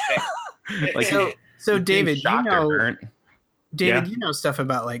pain. Like, so David, you know stuff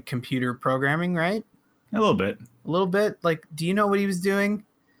about like computer programming, right? A little bit. Like, do you know what he was doing?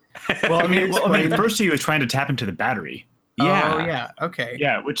 Well, I mean, first he was trying to tap into the battery. Yeah. Oh, yeah. Okay.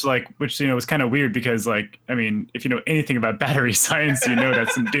 Yeah, which was kind of weird because, like, I mean, if you know anything about battery science, you know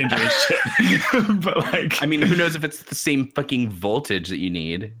that's some dangerous shit. But like, I mean, who knows if it's the same fucking voltage that you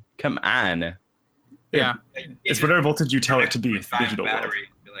need? Come on. Yeah. It's whatever voltage you tell it to be. It's the digital battery.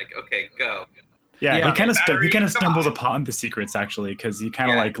 You're like, okay, go. Yeah, Yeah. he kind of Battery, come stumbles on. upon the secrets actually, because he kind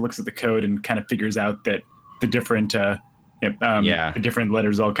of Yeah. like looks at the code and kind of figures out that the different Yeah. the different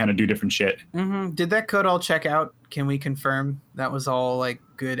letters all kind of do different shit. Did that code all check out? Can we confirm that was all like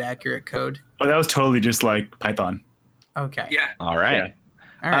good, accurate code? Oh, that was totally just like Python. Okay. Yeah. All right. Yeah.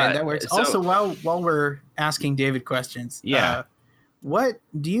 All right, that works. so- Also, while we're asking David questions, Yeah. what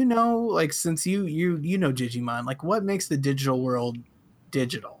do you know? Like, since you know Digimon, like, what makes the digital world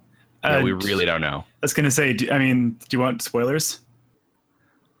digital? Yeah, we really don't know. I was gonna say, do you want spoilers?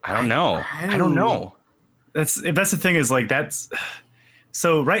 I don't know. I don't know. That's the thing is like that's.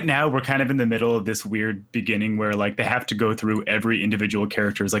 So right now we're kind of in the middle of this weird beginning where like they have to go through every individual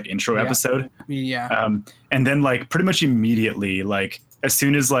character's like intro Yeah. episode. Yeah. And then like pretty much immediately, like as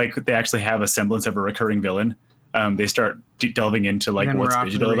soon as like they actually have a semblance of a recurring villain, they start delving into like Then we're what's off to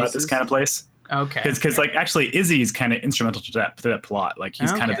digital the about this races? kind of place. Okay. Because like actually Izzy's kind of instrumental to that plot. Like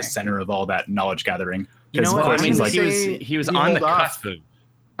he's kind of Okay. the center of all that knowledge gathering. You know Because what? of course I'm he's gonna like say he was we on the hold off. cusp of.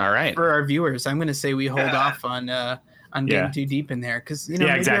 All right. For our viewers, I'm going to say we hold Yeah. off on getting Yeah. too deep in there because maybe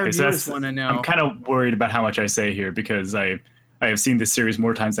exactly. our So viewers that's want to know. I'm kind of worried about how much I say here because I have seen this series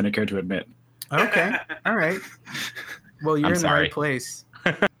more times than I care to admit. Okay. All right. Well, you're I'm in the sorry. right place.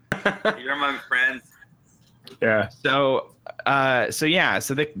 You're among friends. Yeah. So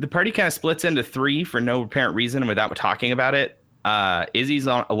the party kind of splits into three for no apparent reason without talking about it. Izzy's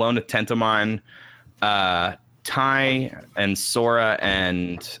alone with Tentomon. Tai and Sora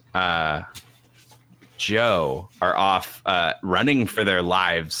and Joe are off running for their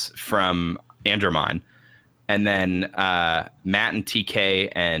lives from Andromon. And then Matt and TK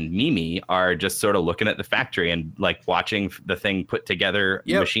and Mimi are just sort of looking at the factory and like watching the thing put together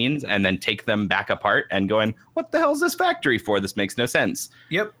Yep. machines and then take them back apart and going, what the hell is this factory for? This makes no sense.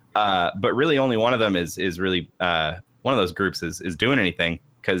 Yep. But really only one of them is really one of those groups is doing anything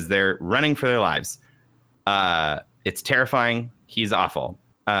because they're running for their lives. It's terrifying. He's awful.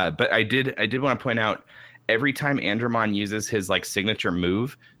 But I did want to point out every time Andromon uses his like signature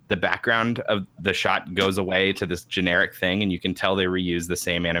move, the background of the shot goes away to this generic thing, and you can tell they reuse the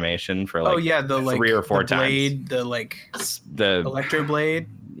same animation for like the like 3 or 4 the blade, times. the like The electro blade.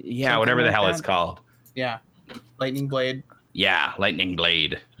 yeah, something whatever the like hell that. it's called. Yeah. Lightning blade. Yeah, lightning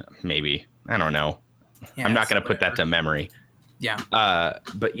blade, maybe. I don't know. Yeah, I'm not it's going to put that whatever. to memory. Yeah.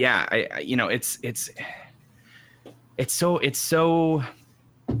 But yeah, I you know, it's so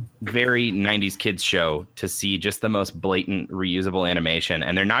very 90s kids show to see just the most blatant reusable animation,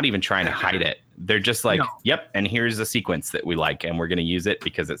 and they're not even trying to hide it. They're just like, No. yep, and here's a sequence that we like, and we're going to use it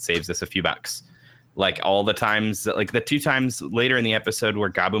because it saves us a few bucks. Like all the times, like the 2 times later in the episode where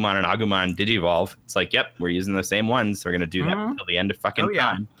Gabumon and Agumon digivolve, it's like, yep, we're using the same ones. We're going to do that Mhm. until the end of fucking Oh, yeah.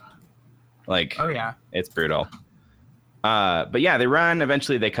 time. Like, Oh yeah. it's brutal. But yeah, they run.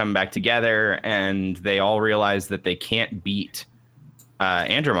 Eventually, they come back together, and they all realize that they can't beat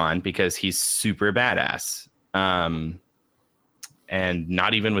Andromon because he's super badass. And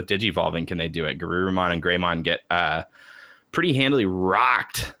not even with digivolving can they do it. Garurumon and Greymon get pretty handily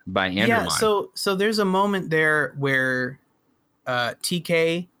rocked by Andromon. Yeah. So there's a moment there where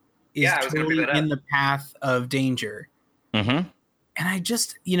TK is Yeah, I was gonna bring totally that up. in the path of danger. Mm-hmm. And I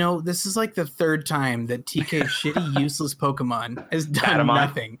just, this is like the 3rd time that TK's shitty, useless Pokemon has done Patamon?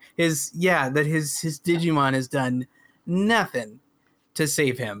 nothing. His Digimon has done nothing to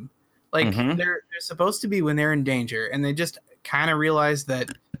save him. Like Mhm. they're supposed to be when they're in danger, and they just kind of realize that,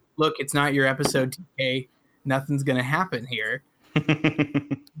 look, it's not your episode, TK. Nothing's gonna happen here.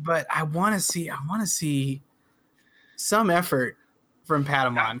 But I want to see some effort from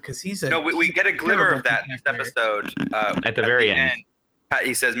Patamon because he's a No, we get a glimmer of that in this terrible episode. At the very end.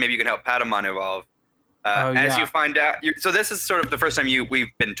 He says maybe you can help Patamon evolve. Oh, As yeah. you find out, so this is sort of the first time we've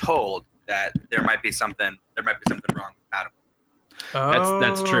been told that there might be something wrong with Patamon.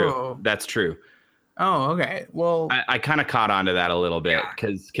 That's true. That's true. Oh, okay. Well, I kind of caught on to that a little bit Yeah.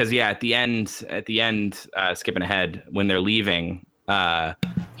 because at the end, skipping ahead, when they're leaving,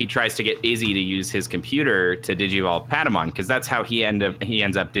 he tries to get Izzy to use his computer to digivolve Patamon because that's how he ends up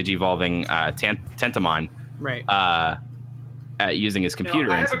digivolving Tentomon right. using his Now,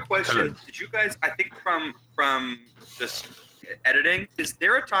 computer. I have a and- question. Did you guys? I think from just editing, is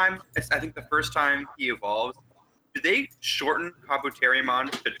there a time? I think the first time he evolves, did they shorten Kabuterimon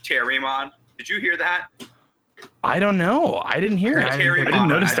to Terriermon? Did you hear that? I don't know. I didn't hear I it. Terriermon. I didn't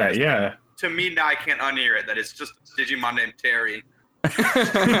notice I that. just- Yeah. To me, now I can't unhear it. That it's just a Digimon named Terry.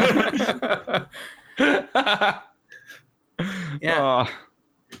 Yeah. Oh,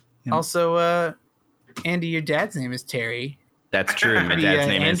 Also, Andy, your dad's name is Terry. that's true. My The, dad's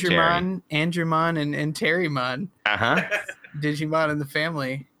name is Terry. Andromon and Terrymon. Uh-huh. Digimon in the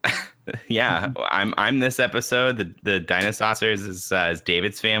family. Yeah, I'm this episode. The Dinosaurs is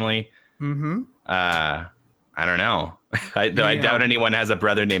David's family. Mm-hmm. I don't know. I doubt anyone has a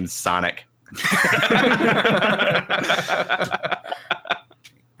brother named Sonic.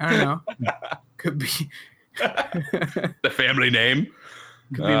 I don't know. Could be. The family name.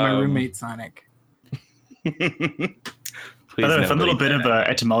 Could be my roommate Sonic. By the way, a fun little bit of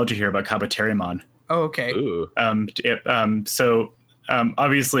etymology here about Kabuterimon. Oh, okay. Ooh.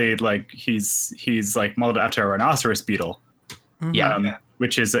 Obviously, like he's like modeled after a rhinoceros beetle. Mhm. Yeah.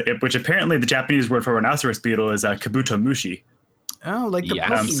 Which apparently the Japanese word for rhinoceros beetle is kabutomushi. Oh, like the Yeah.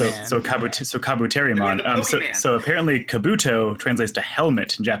 Pokemon. So Kabuterimon. The Pokemon. So apparently kabuto translates to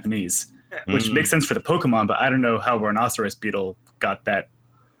helmet in Japanese, which makes sense for the Pokemon, but I don't know how rhinoceros beetle got that.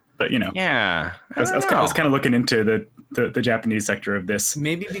 But Yeah. I was kind of looking into the Japanese sector of this.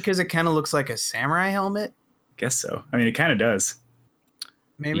 Maybe because it kind of looks like a samurai helmet. Guess so. I mean, it kind of does.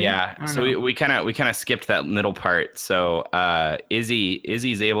 Maybe. Yeah. I don't So know. we kind of skipped that middle part. So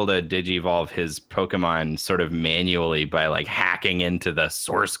Izzy's able to digivolve his Pokemon sort of manually by like hacking into the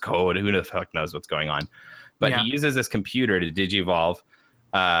source code. Who the fuck knows what's going on? But Yeah. he uses this computer to digivolve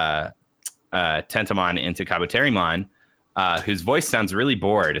Tentomon into Kabuterimon, whose voice sounds really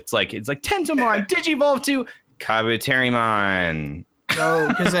bored. It's like Tentomon digivolve to Kabuterimon. Oh,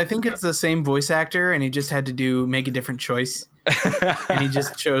 because I think it's the same voice actor, and he just had to make a different choice, and he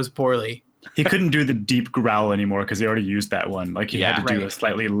just chose poorly. He couldn't do the deep growl anymore because he already used that one. Like he had to do Right. a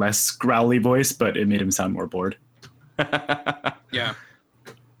slightly less growly voice, but it made him sound more bored. Yeah.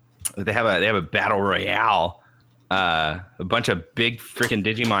 They have a battle royale, a bunch of big freaking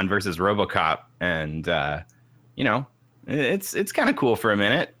Digimon versus RoboCop, and it's kind of cool for a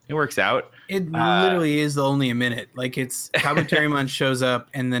minute. It works out. It literally is only a minute. Like it's Kabuterimon shows up,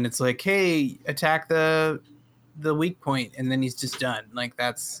 and then it's like, hey, attack the weak point, and then he's just done. Like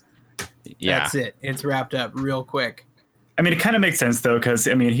that's it. It's wrapped up real quick. I mean, it kind of makes sense though, because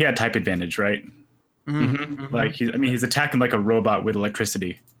I mean, he had type advantage, right? Mm-hmm. Like he's attacking like a robot with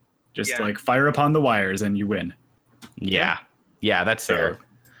electricity. Just like fire upon the wires and you win. Yeah, that's fair.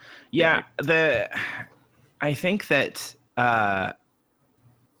 Yeah, I think that I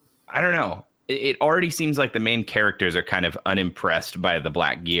don't know. It already seems like the main characters are kind of unimpressed by the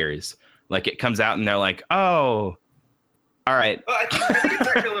Black Gears. Like it comes out and they're like, "Oh, all right." Well, I think it's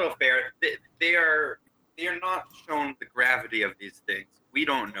actually a little fair. They are not shown the gravity of these things. We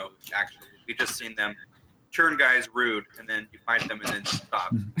don't know actually. We just seen them turn guys rude, and then you fight them and then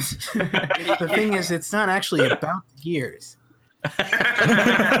stop. The thing is, it's not actually about the gears.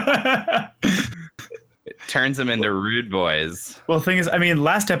 It turns them into rude boys. Well, the thing is, I mean,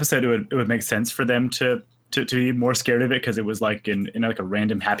 last episode it would make sense for them to be more scared of it because it was like in like a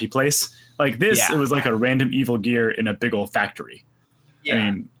random happy place. Like this, It was like a random evil gear in a big old factory. Yeah.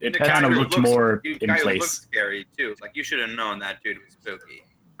 I mean, it The guy kind of who looked looks- more the in guy who place. looks scary too. Like you should have known that dude was spooky.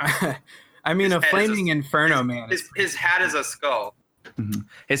 I mean, His a head is flaming inferno man. His hat is a skull.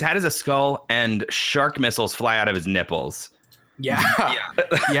 His hat is a skull, and shark missiles fly out of his nipples. Yeah. Yeah.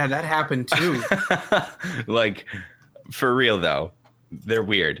 Yeah, that happened too. Like, for real though, they're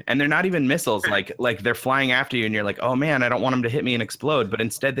weird, and they're not even missiles. Like they're flying after you, and you're like, oh man, I don't want them to hit me and explode. But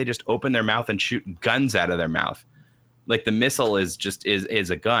instead, they just open their mouth and shoot guns out of their mouth. Like the missile is just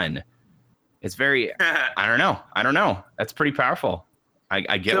is a gun. It's very. I don't know. That's pretty powerful.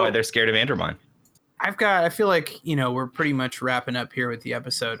 I get why they're scared of Andromon. I feel like, we're pretty much wrapping up here with the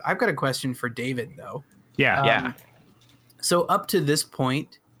episode. I've got a question for David though. Yeah. So up to this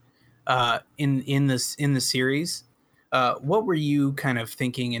point, in the series, what were you kind of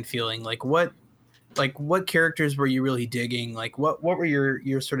thinking and feeling? Like what characters were you really digging? Like what were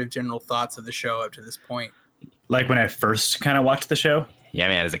your sort of general thoughts of the show up to this point? Like when I first kind of watched the show. Yeah,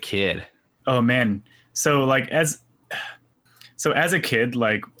 man, as a kid. Oh man. So as a kid,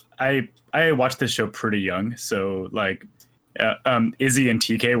 like I watched this show pretty young. So like Izzy and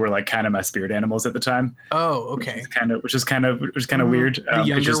TK were like kind of my spirit animals at the time. Oh, okay. Which is kind of weird. The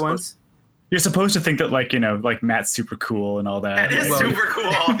younger ones. You're supposed to think that like Matt's super cool and all that. That is Like, super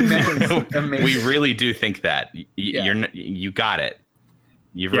cool. That is amazing. We really do think that. You got it.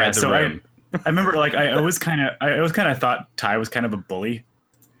 You've read the room. I remember like I always kind of thought Ty was kind of a bully,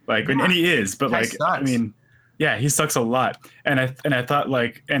 like and he is, but Ty like sucks. I mean, yeah, he sucks a lot, and I thought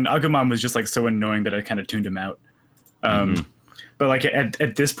like and Agumon was just like so annoying that I kind of tuned him out. But like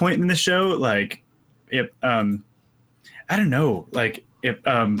at this point in the show, like it I don't know, like it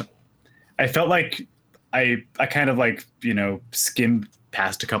I felt like I kind of like skimmed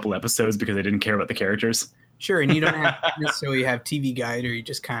past a couple episodes because I didn't care about the characters. Sure, and you don't necessarily have TV Guide, or you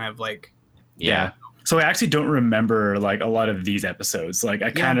just kind of like Yeah. So I actually don't remember like a lot of these episodes. Like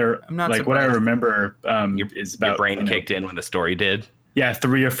I kind of I'm not like what I surprised. remember is about Your brain you know, kicked in when the story did. Yeah,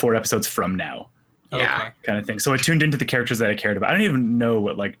 3 or 4 episodes from now. Yeah. Okay. Kind of thing. So I tuned into the characters that I cared about. I don't even know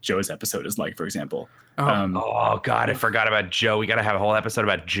what like Joe's episode is like, for example. Oh. Oh God, I forgot about Joe. We got to have a whole episode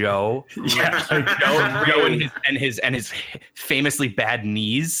about Joe. Yeah, like, Joe and his famously bad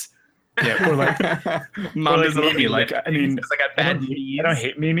knees. yeah, or like, Mom or like doesn't let me Mimi. Like, lift I mean, because I got I bad don't, knees. I don't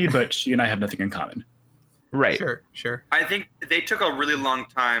hate Mimi, but she and I have nothing in common. Right. Sure. I think they took a really long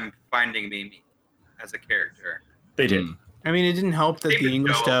time finding Mimi as a character. They did. I mean, it didn't help that David the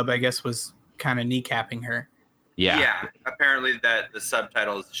English Joel. dub, I guess, was kind of kneecapping her. Yeah. Apparently, that the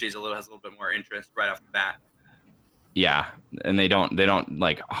subtitles has a little bit more interest right off the bat. Yeah. And they don't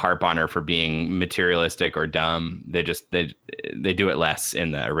like harp on her for being materialistic or dumb. They do it less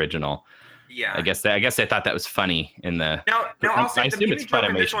in the original. Yeah. I guess they thought that was funny in the. Now I'll say I the assume Mimi it's joke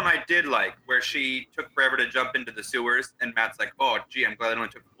in this Funimation. one I did like, where she took forever to jump into the sewers, and Matt's like, "Oh, gee, I'm glad it only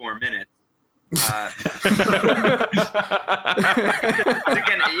took 4 minutes."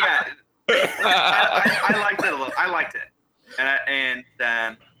 Again, yeah, I liked it a little. I liked it, and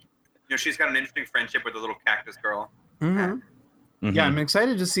she's got an interesting friendship with the little cactus girl. Mm-hmm. Mhm. Yeah, I'm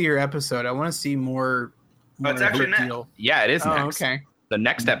excited to see your episode. I want to see more. Oh, it's actually of the next. deal. Yeah, it is Oh, next. okay. The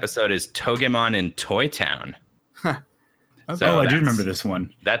next episode is Togemon in Toy Town. Okay. So I do that's- remember this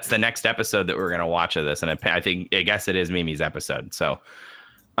one. That's the next episode that we're gonna watch of this, and I guess it is Mimi's episode. So,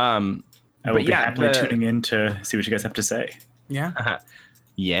 I will but be yeah, happily the- tuning in to see what you guys have to say. Yeah.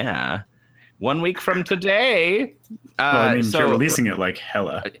 yeah, 1 week from today. Well, I mean, so you're releasing it like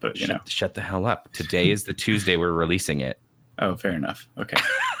hella, but you know. shut the hell up. Today is the Tuesday we're releasing it. Oh, fair enough. Okay.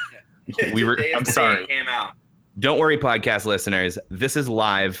 We were. Today is I'm the day sorry. it came out. Don't worry, podcast listeners. This is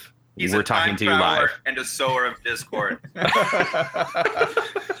live. He's We're a talking time to you traveler live. and a sower of discord.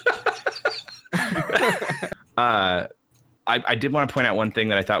 I did want to point out one thing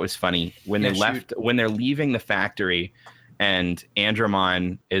that I thought was funny when when they're leaving the factory, and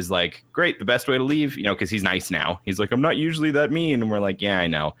Andromon is like, "Great, the best way to leave," because he's nice now. He's like, "I'm not usually that mean," and we're like, "Yeah, I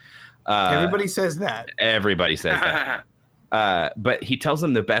know." Everybody says that. Everybody says that. But he tells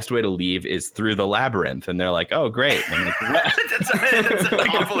them the best way to leave is through the labyrinth, and they're like, "Oh, great!" And I'm like, "What?" That's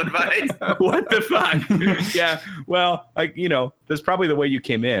awful advice. What the fuck? Yeah, well, that's probably the way you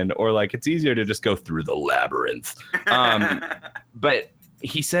came in, or like it's easier to just go through the labyrinth. But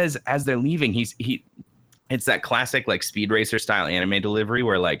he says as they're leaving, it's that classic like Speed Racer style anime delivery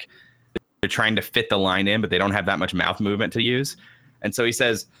where like they're trying to fit the line in, but they don't have that much mouth movement to use, and so he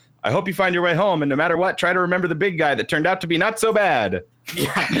says, "I hope you find your way home, and no matter what, try to remember the big guy that turned out to be not so bad."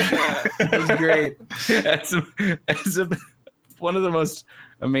 Yeah. That was great. That's one of the most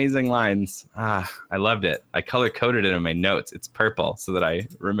amazing lines. I loved it. I color coded it in my notes. It's purple so that I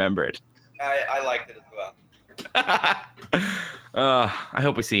remember it. I liked it as well. I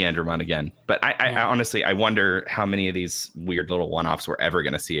hope we see Andromon again. But I honestly, I wonder how many of these weird little one-offs we're ever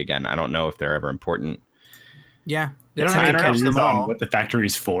going to see again. I don't know if they're ever important. Yeah. They It's don't have to hard catch to them tell all. what the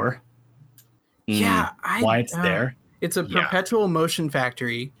factory's for, Yeah. why it's there. It's a Yeah. perpetual motion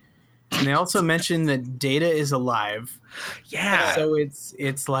factory. And they also mentioned that Data is alive. Yeah. So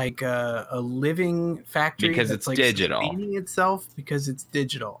it's like a living factory Because that's it's like digital. sustaining itself because it's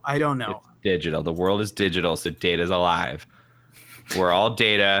digital. I don't know. It's digital. The world is digital, so Data's alive. We're all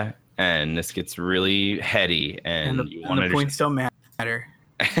Data, and this gets really heady. And, you the want to points don't matter.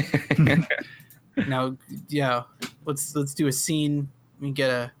 Now, yeah, let's do a scene. Let me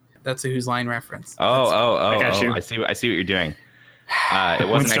get that's a Whose Line reference. I got you. I see what you're doing. It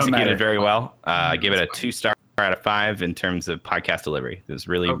Points wasn't don't executed matter. very well. I give it a 2-star out of 5 in terms of podcast delivery. It was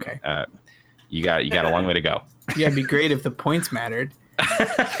really Okay. You got a long way to go. Yeah, it'd be great if the points mattered. You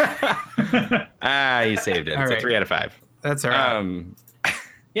saved it. All It's a right. 3 out of 5. That's all right.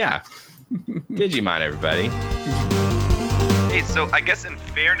 Yeah. Digimon, everybody. Hey, so I guess in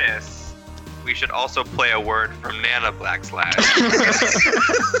fairness, we should also play a word from Nana Blackslash.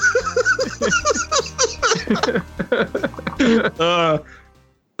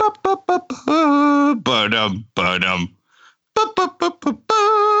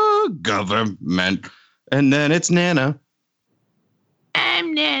 Government. And then it's Nana.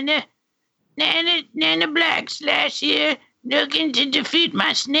 I'm Nana Blackslash here, looking to defeat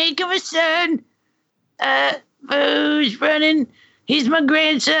my snake of a son. Who's running? He's my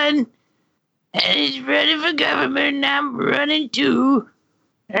grandson, and he's running for government, and I'm running too.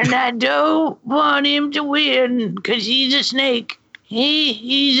 And I don't want him to win, because he's a snake.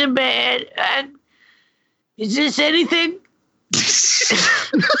 He's a bad... is this anything?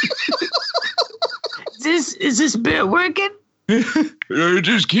 Is this bit working?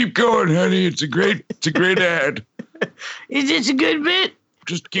 Just keep going, honey. It's a great ad. Is this a good bit?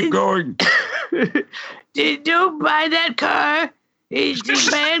 Just keep going. Don't buy that car. It's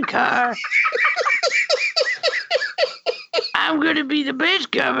a bad car. I'm gonna be the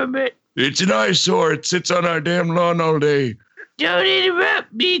best government. It's an eyesore. It sits on our damn lawn all day. Don't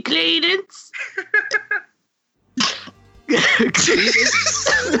interrupt me, Cletus.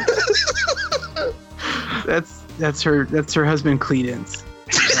 That's her husband Credence.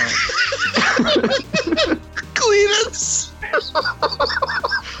 Cletus.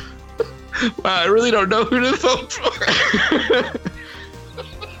 Wow, I really don't know who to vote for.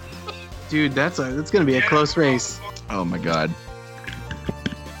 Dude, that's gonna be a close race. Oh my god.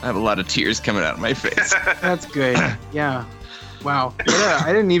 I have a lot of tears coming out of my face. That's good. Yeah. Wow. Yeah,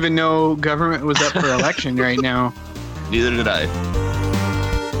 I didn't even know government was up for election right now. Neither did I.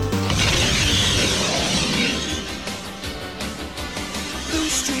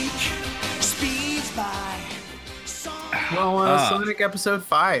 Well, Sonic Episode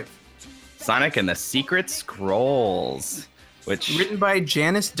 5. Sonic and the Secret Scrolls, which written by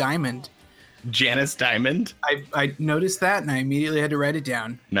Janice Diamond. Janice Diamond? I noticed that and I immediately had to write it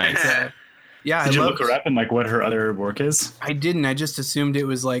down. Nice. Yeah, Did you look her up and like what her other work is? I didn't. I just assumed it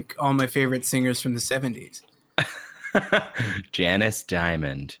was like all my favorite singers from the 70s. Janice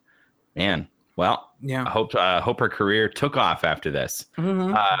Diamond. Man. Well, yeah. I hope her career took off after this.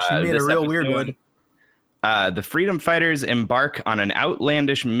 Mm-hmm. She made a real weird one. The freedom fighters embark on an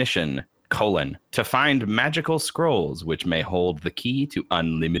outlandish mission, to find magical scrolls which may hold the key to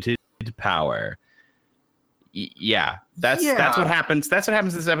unlimited power. That's what happens. That's what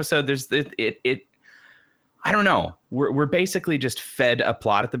happens in this episode. There's it. I don't know. We're basically just fed a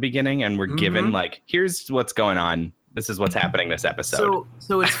plot at the beginning, and we're given like, here's what's going on. This is what's happening this episode.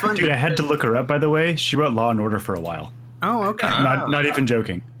 So it's fun. Dude, I had to look her up, by the way. She wrote Law and Order for a while. Oh, okay. Not even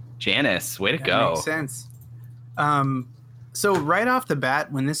joking. Janice, way to that go. Makes sense. So right off the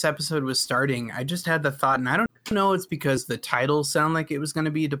bat, when this episode was starting, I just had the thought, and I don't know, it's because the title sounded like it was going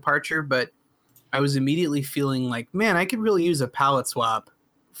to be a departure, but I was immediately feeling like, man, I could really use a palette swap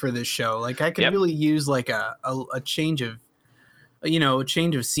for this show. Like I could really use like a change of, a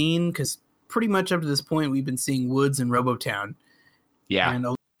change of scene, because pretty much up to this point we've been seeing woods and Robotown. Yeah. And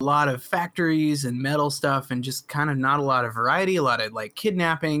a lot of factories and metal stuff, and just kind of not a lot of variety, a lot of like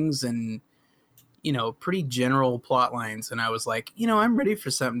kidnappings and pretty general plot lines. And I was like, I'm ready for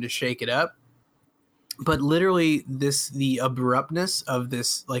something to shake it up. But literally the abruptness of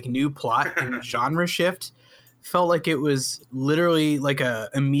this like new plot and genre shift felt like it was literally like a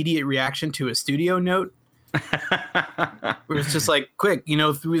immediate reaction to a studio note. Where it's just like, quick,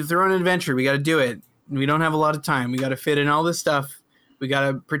 we throw an adventure, we got to do it. We don't have a lot of time. We got to fit in all this stuff. We got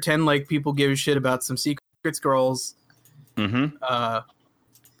to pretend like people give a shit about some secret scrolls. Mm-hmm.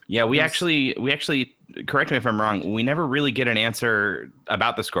 Yeah, we actually, correct me if I'm wrong, we never really get an answer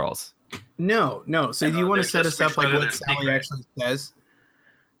about the scrolls. No. So do you want to set us up like what Sally actually says?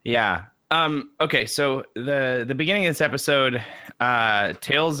 Yeah. Okay, so the beginning of this episode,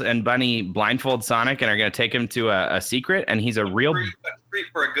 Tails and Bunny blindfold Sonic and are going to take him to a secret, and he's a treat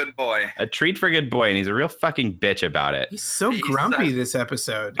for a good boy. A treat for a good boy, and he's a real fucking bitch about it. He's so grumpy this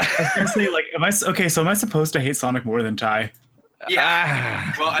episode. I was going to say, like, am I supposed to hate Sonic more than Ty?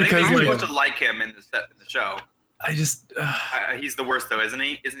 Yeah. Well, I think you're supposed to like him in the show. I just he's the worst though, isn't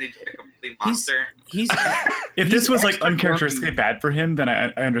he? Isn't he a complete monster? If this was like uncharacteristically bad for him, then I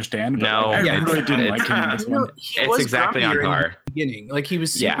understand. But no, I really didn't like him in this one. It's exactly on par. Beginning, like he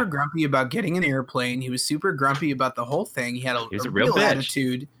was super grumpy about getting an airplane. He was super grumpy about the whole thing. He had a real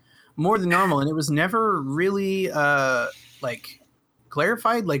attitude, more than normal, and it was never really like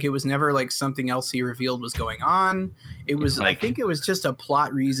clarified. Like it was never like something else he revealed was going on. It was I think it was just a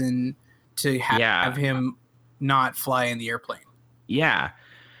plot reason to have him not fly in the airplane. Yeah.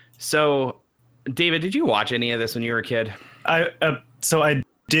 So, David, did you watch any of this when you were a kid? I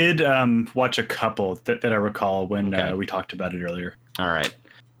did watch a couple that I recall when we talked about it earlier. All right.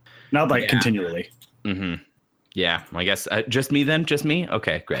 Not like continually. Mm-hmm. Yeah. I guess just me then. Just me.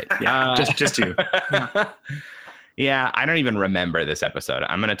 Okay. Great. Yeah. Just you. Yeah. I don't even remember this episode.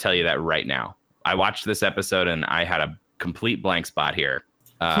 I'm going to tell you that right now. I watched this episode and I had a complete blank spot here.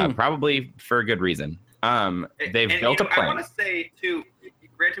 Probably for a good reason. They've built a plane. I want to say too.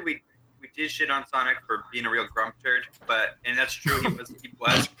 Granted, we did shit on Sonic for being a real grump turd, and that's true. He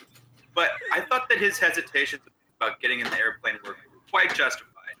was. But I thought that his hesitations about getting in the airplane were quite justified.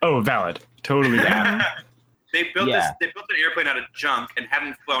 Oh, valid. Totally valid. They built an airplane out of junk and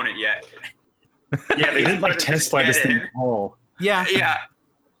haven't flown it yet. Yeah, they didn't like test fly this thing at all. Yeah. Yeah.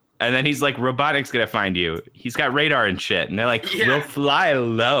 And then he's like, robotics gonna find you. He's got radar and shit. And they're like, Yeah. we'll fly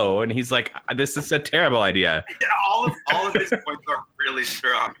low. And he's like, this is a terrible idea. Yeah, all of his points are really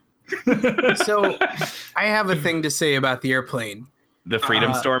strong. So I have a thing to say about the airplane. The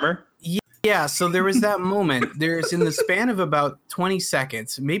Freedom Stormer. Yeah, so there was that moment. There's in the span of about 20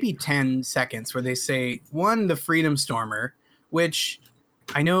 seconds, maybe 10 seconds, where they say, one, the Freedom Stormer, which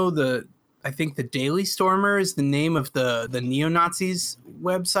I know I think the Daily Stormer is the name of the neo-Nazis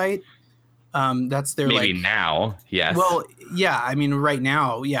website. That's their Maybe now, yes. Well, yeah, I mean right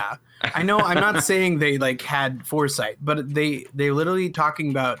now, yeah. I know I'm not saying they like had foresight, but they literally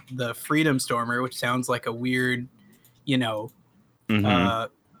talking about the Freedom Stormer, which sounds like a weird,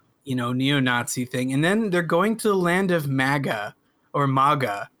 neo-Nazi thing. And then they're going to the land of MAGA or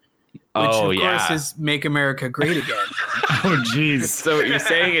MAGA, which of course is Make America Great Again. Oh, jeez. So what you're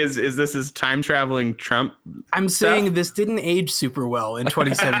saying is this is time traveling Trump? I'm saying this didn't age super well in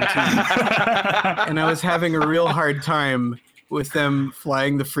 2017. And I was having a real hard time with them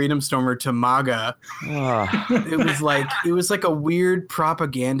flying the Freedom Stormer to MAGA. It was like a weird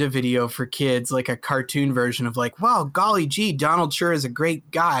propaganda video for kids, like a cartoon version of like, wow, golly gee, Donald sure is a great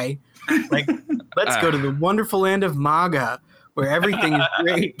guy. Like, let's go to the wonderful land of MAGA where everything is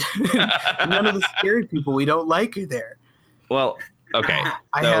great. None of the scary people we don't like are there. Well, okay.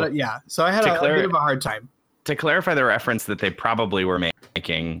 I had a bit of a hard time. To clarify the reference that they probably were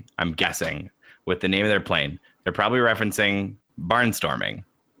making, I'm guessing, with the name of their plane, they're probably referencing barnstorming,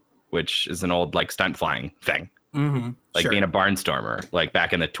 which is an old like stunt flying thing. Mm-hmm. Like Sure. being a barnstormer, like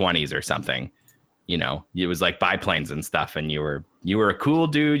back in the 20s or something. It was like biplanes and stuff, and you were a cool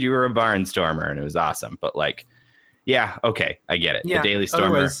dude, you were a barnstormer, and it was awesome. But like, yeah, okay, I get it. Yeah, the Daily Stormer.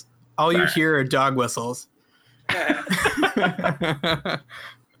 otherwise, all you hear are dog whistles.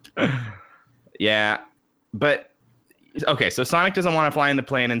 Yeah, but okay, so Sonic doesn't want to fly in the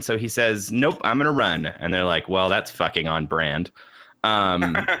plane, and so he says, nope, I'm gonna run. And they're like, well, that's fucking on brand.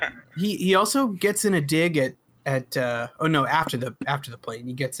 He also gets in a dig after the plane,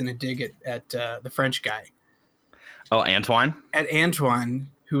 he gets in a dig at the French guy. Oh, Antoine? At Antoine,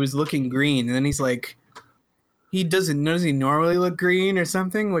 who is looking green, and then he's like, does he normally look green or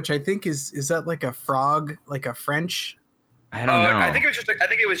something? Which I think is that like a frog, like a French? I don't know. I think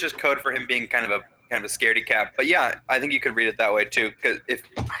it was just code for him being kind of a scaredy cat. But yeah, I think you could read it that way too. Because if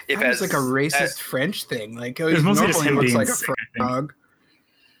it's like a racist French thing, like It's mostly just him looks being like a sick, I think. frog.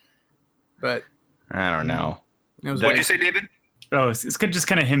 But I don't know. What'd you say, David? Oh, it's just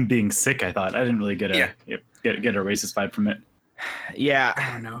kind of him being sick. I thought I didn't really get a racist vibe from it. Yeah,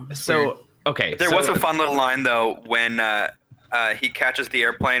 I don't know. It's so weird. okay, There was a fun little line though when he catches the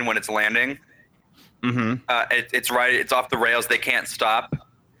airplane when it's landing. Mm-hmm. It's off the rails. They can't stop,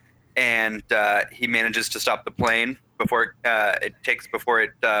 and he manages to stop the plane before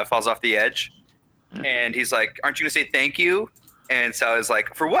it falls off the edge. And he's like, "Aren't you gonna say thank you?" And Sally's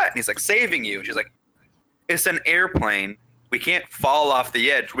like, "For what?" And he's like, "Saving you." And she's like, "It's an airplane. We can't fall off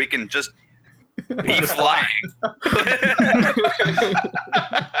the edge. We can just be flying."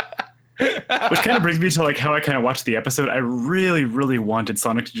 Which kind of brings me to like how I kind of watched the episode. I really, really wanted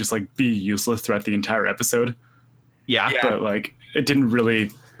Sonic to just like be useless throughout the entire episode. Yeah. But like it didn't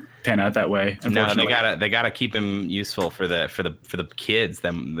really pan out that way. No, Unfortunately. they gotta keep him useful for the kids,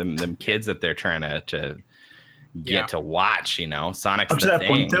 them kids that they're trying to get to watch. Sonic's Up to the that thing.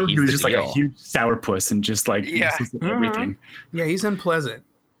 point, though, He's he was the just like a deal. huge sourpuss and just like useless at everything. Yeah, he's unpleasant.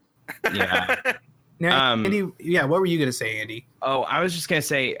 Yeah. Now, Andy, what were you gonna say, Andy? Oh, I was just gonna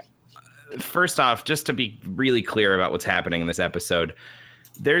say, first off, just to be really clear about what's happening in this episode,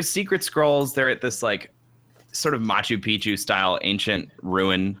 there's secret scrolls. They're at this like sort of Machu Picchu style ancient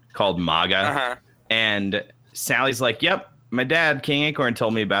ruin called Maga, and Sally's like, "Yep, my dad, King Acorn,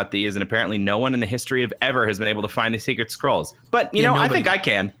 told me about these, and apparently no one in the history of ever has been able to find the secret scrolls. But I nobody. think I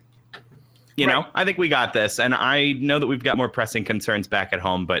can. I think we got this, and I know that we've got more pressing concerns back at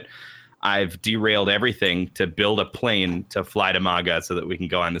home, but I've derailed everything to build a plane to fly to Maga so that we can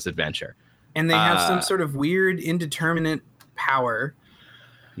go on this adventure." And they have some sort of weird, indeterminate power.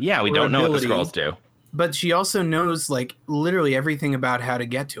 Yeah, we or don't know what the ability, scrolls do. But she also knows like literally everything about how to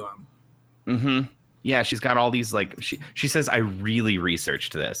get to them. Mm-hmm. Yeah, she's got all these like she says, "I really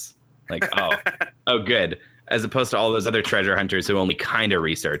researched this." Like, oh, good. As opposed to all those other treasure hunters who only kind of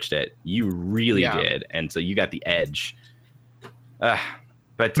researched it. You really did, and so you got the edge. But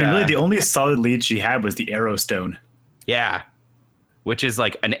I mean, really, the only solid lead she had was the arrow stone. Yeah, which is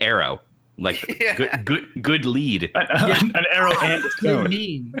like an arrow, like good lead. An arrow and a stone.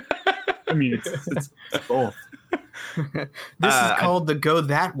 mean? I mean, it's both. This is called the Go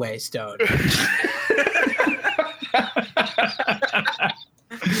That Way stone.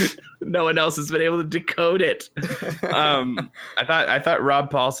 No one else has been able to decode it. I thought Rob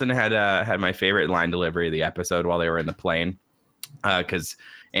Paulson had my favorite line delivery of the episode while they were in the plane, because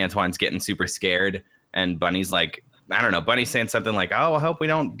Antoine's getting super scared and Bunny's like, I don't know, Bunny's saying something like, "Oh, I hope we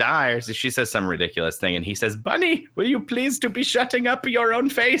don't die," or so she says some ridiculous thing, and he says, "Bunny, will you please to be shutting up your own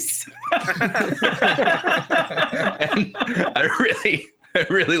face?" And I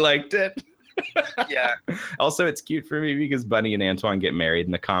really liked it. Yeah. Also, it's cute for me because Bunny and Antoine get married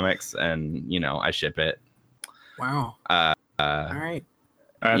in the comics, and I ship it. Wow. All right.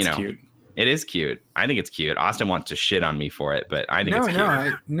 That's cute. It is cute. I think it's cute. Austin wants to shit on me for it, but I think it's cute.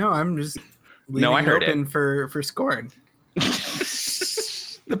 I'm just I heard open for scoring.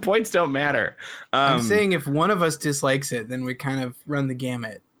 The points don't matter. I'm saying if one of us dislikes it, then we kind of run the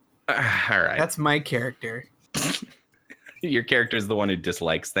gamut. All right. That's my character. Your character is the one who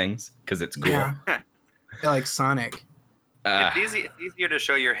dislikes things because it's cool. Yeah. Like Sonic. It's easier to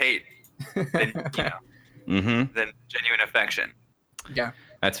show your hate than than genuine affection. Yeah.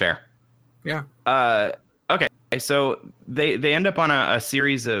 That's fair. Yeah. Okay. So they end up on a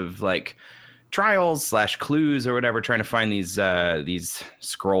series of like trials / clues or whatever, trying to find these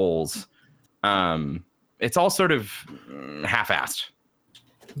scrolls. It's all sort of half-assed.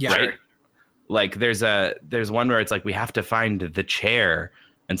 Yeah. Right? Like there's one where it's like we have to find the chair,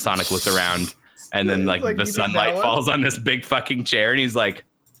 and Sonic looks around, and then like the sunlight falls on this big fucking chair, and he's like,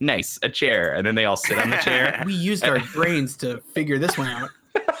 "Nice, a chair." And then they all sit on the chair. We used our brains to figure this one out.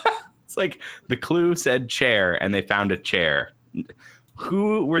 It's like the clue said chair, and they found a chair.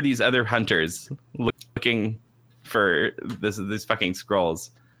 Who were these other hunters looking for these fucking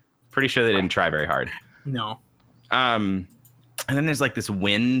scrolls? Pretty sure they didn't try very hard. No. And then there's like this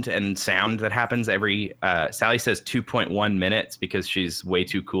wind and sound that happens every. Sally says 2.1 minutes because she's way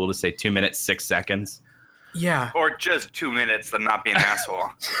too cool to say 2 minutes 6 seconds. Yeah. Or just 2 minutes and not be an asshole.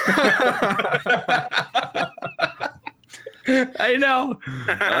 I know.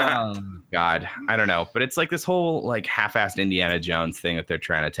 Oh, God, I don't know, but it's like this whole like half-assed Indiana Jones thing that they're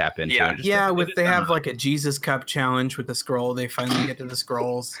trying to tap into. Yeah. They have like a Jesus Cup challenge with the scroll. They finally get to the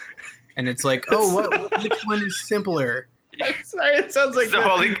scrolls, and it's like, which one is simpler? Sorry, it sounds like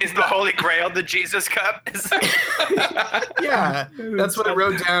is the Holy Grail the Jesus Cup? Yeah, that's what I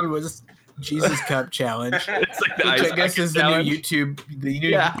wrote down was Jesus Cup challenge. It's like the which I guess is the new YouTube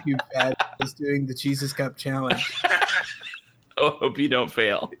ad is doing the Jesus Cup challenge. Oh, hope you don't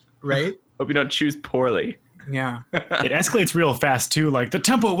fail. Right? Hope you don't choose poorly. Yeah. It escalates real fast too. Like the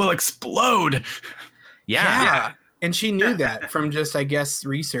temple will explode. Yeah. And she knew that from just, I guess,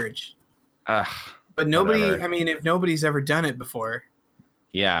 research. But nobody, whatever. I mean, if nobody's ever done it before.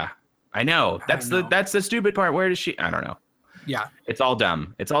 Yeah, I know. That's the stupid part. Where does she? I don't know. Yeah. It's all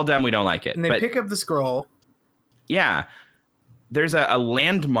dumb. It's all dumb. We don't like it. And they pick up the scroll. Yeah. There's a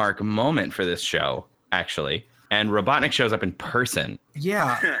landmark moment for this show, actually. And Robotnik shows up in person.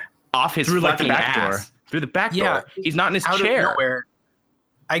 Yeah. Off his Through fucking like the back ass. door. Through the back Yeah. door. He's not in his Out chair. of nowhere.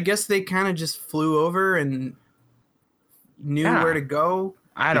 I guess they kind of just flew over and knew where to go.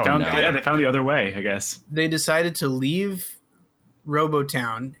 I don't know. Yeah, they found the other way, I guess. They decided to leave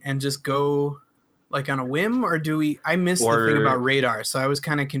Robotown and just go like on a whim, or do we? I missed the thing about radar, so I was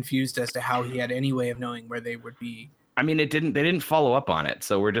kind of confused as to how he had any way of knowing where they would be. I mean, they didn't follow up on it,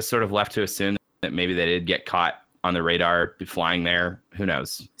 so we're just sort of left to assume that maybe they did get caught on the radar flying there. Who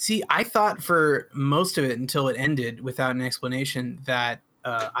knows? See, I thought for most of it until it ended without an explanation that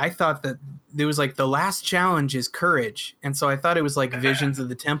I thought that there was like the last challenge is courage, and so I thought it was like Visions of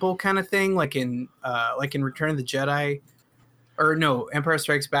the Temple kind of thing, like in Return of the Jedi, or no, Empire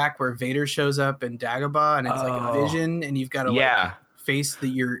Strikes Back, where Vader shows up in Dagobah, and it's like a vision, and you've got to like face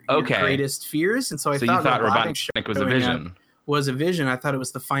your greatest fears. And so I thought you thought Robotnik was a vision. Was a vision. I thought it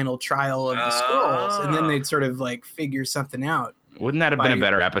was the final trial of the scrolls, and then they'd sort of like figure something out. Wouldn't that have been a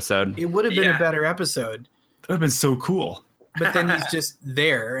better episode? It would have been a better episode. That would have been so cool. But then he's just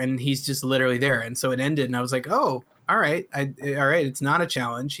there, and he's just literally there. And so it ended, and I was like, oh, all right. All right, it's not a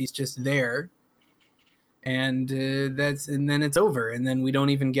challenge. He's just there. And and then it's over. And then we don't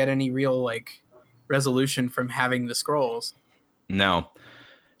even get any real like resolution from having the scrolls. No,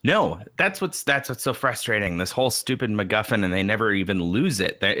 that's what's so frustrating. This whole stupid MacGuffin, and they never even lose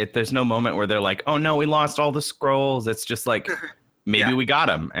it. There's no moment where they're like, oh no, we lost all the scrolls. It's just like, maybe we got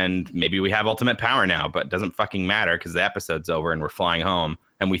them, and maybe we have ultimate power now, but it doesn't fucking matter because the episode's over and we're flying home.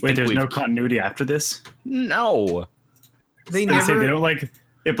 And there's no continuity after this? No. They don't like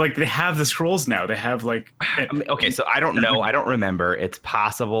it. Like they have the scrolls now. They have like. Okay, so I don't know. I don't remember. It's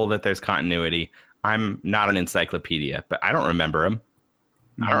possible that there's continuity. I'm not an encyclopedia, but I don't remember them.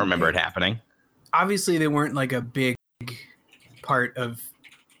 I don't remember it happening. Obviously, they weren't like a big part of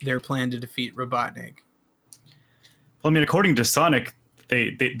their plan to defeat Robotnik. Well, I mean, according to Sonic,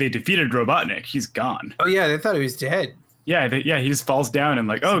 they defeated Robotnik. He's gone. Oh yeah, they thought he was dead. Yeah, he just falls down and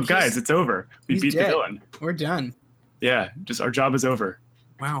like, oh guys, it's over. We beat the villain. We're done. Yeah, just our job is over.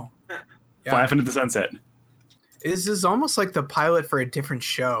 Wow. Fly off into the sunset. This is almost like the pilot for a different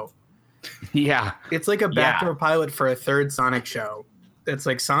show. Yeah. It's like a backdoor pilot for a third Sonic show. That's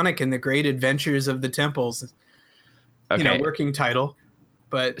like Sonic and the Great Adventures of the Temples. Okay. You know, working title.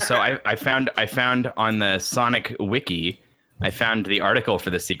 But so I found on the Sonic wiki, I found the article for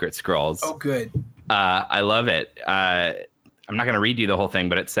the Secret Scrolls. Oh, good. I love it. I'm not going to read you the whole thing,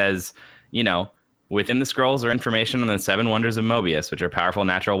 but it says, you know, within the scrolls are information on the 7 wonders of Mobius, which are powerful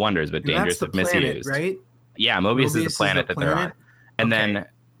natural wonders, but dangerous if misused. Right? Yeah, Mobius is the planet that they're on. And then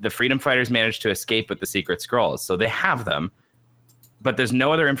the Freedom Fighters managed to escape with the Secret Scrolls. So they have them, but there's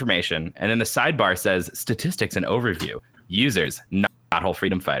no other information. And then the sidebar says statistics and overview. Users, not whole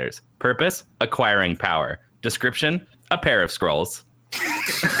Freedom Fighters. Purpose, acquiring power. Description, a pair of scrolls.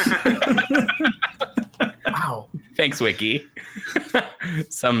 Wow. Thanks, Wiki.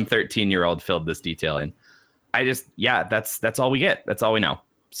 Some 13-year-old filled this detail in. That's all we get. That's all we know.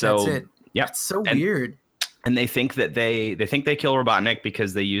 So that's it. Yeah. It's so weird. And they think that they kill Robotnik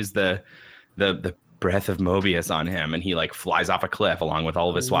because they use the breath of Mobius on him, and he like flies off a cliff along with all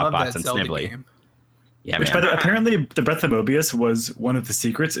of his SWAT bots and Snibbly. Game. Yeah, which, by the way, apparently the breath of Mobius was one of the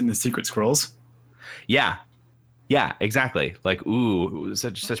secrets in the Secret Scrolls. Yeah. Yeah, exactly. Like, ooh,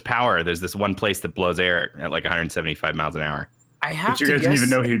 such power. There's this one place that blows air at like 175 miles an hour. I have but you to guys guess, didn't even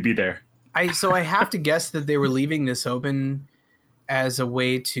know he'd be there. I have to guess that they were leaving this open as a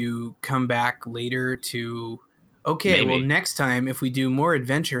way to come back later to, well, next time, if we do more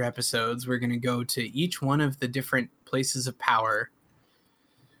adventure episodes, we're going to go to each one of the different places of power.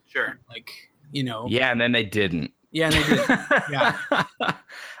 Sure. Like, you know. Yeah, and then they didn't. Yeah, and they didn't. Yeah.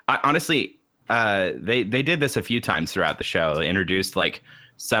 Honestly, they did this a few times throughout the show. They introduced like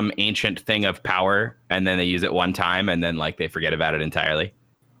some ancient thing of power, and then they use it one time, and then like they forget about it entirely.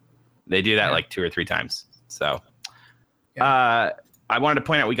 They do that like 2 or 3 times. So, I wanted to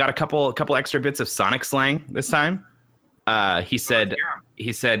point out we got a couple extra bits of Sonic slang this time. He said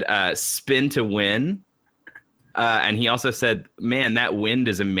spin to win, and he also said, "Man, that wind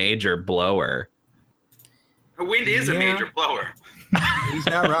is a major blower." The wind is a major blower. He's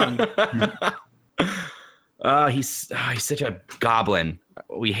not wrong. He's such a goblin.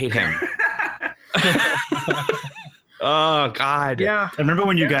 We hate him. Oh God. Yeah. I remember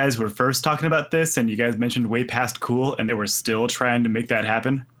when you guys were first talking about this, and you guys mentioned way past cool, and they were still trying to make that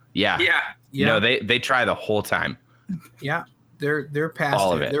happen. Yeah. Yeah. No, they try the whole time. Yeah. They're past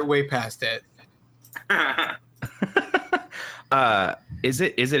all it. of it. They're way past it. Is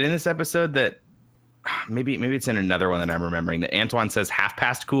it in this episode that maybe it's in another one that I'm remembering that Antoine says half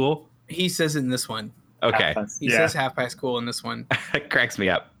past cool? He says it in this one. Okay. He says half past cool in this one. It cracks me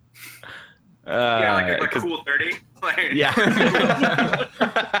up. Like cool 30. Yeah.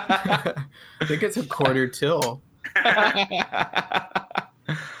 I think it's a quarter till.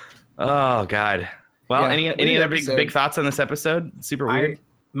 Oh God. Well, any other big thoughts on this episode? Super weird.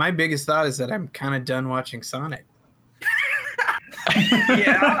 My biggest thought is that I'm kind of done watching Sonic.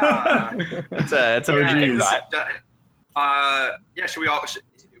 Yeah. It's a big thought. Should we all?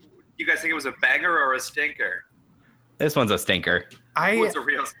 You guys think it was a banger or a stinker? This one's a stinker. It was a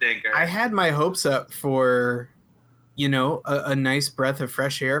real stinker. I had my hopes up for, a nice breath of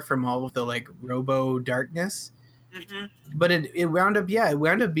fresh air from all of the like robo darkness, but it wound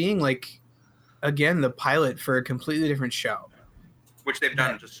up being like, again, the pilot for a completely different show, which they've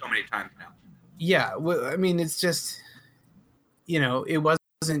done just so many times now. Yeah, well, I mean, it's just, it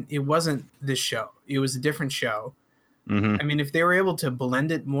wasn't this show. It was a different show. Mm-hmm. I mean, if they were able to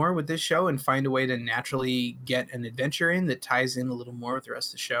blend it more with this show and find a way to naturally get an adventure in that ties in a little more with the rest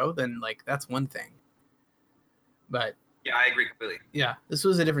of the show, then like that's one thing. But yeah, I agree completely. Yeah, this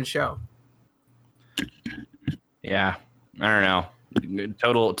was a different show. Yeah, I don't know.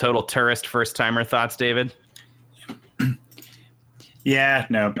 Total tourist first timer thoughts, David? Yeah,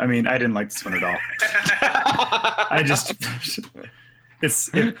 no. I mean, I didn't like this one at all. I just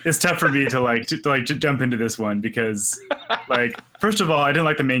it's tough for me to jump into this one because, like, first of all, I didn't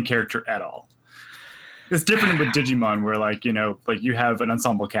like the main character at all. It's different with Digimon, where you have an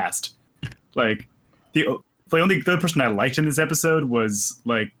ensemble cast. Like the only person I liked in this episode was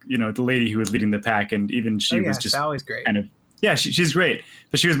the lady who was leading the pack, and even she was just Sally's great. Kind of she's great,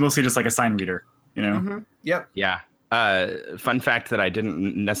 but she was mostly just like a sign reader, Mm-hmm. Yep. Yeah. Fun fact that I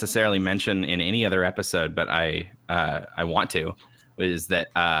didn't necessarily mention in any other episode, but I want to, is that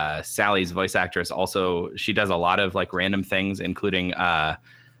Sally's voice actress also, she does a lot of like random things, including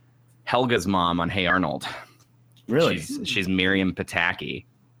Helga's mom on Hey Arnold. Really? She's Miriam Pataki.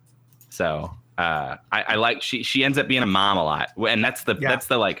 So I like she ends up being a mom a lot, and that's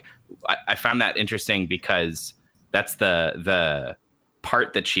the like I found that interesting because that's the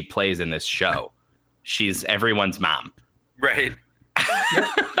part that she plays in this show. She's everyone's mom. Right.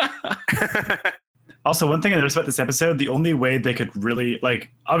 Also, one thing I noticed about this episode, the only way they could really,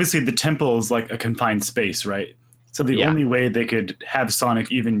 like, obviously the temple is like a confined space, right? So the only way they could have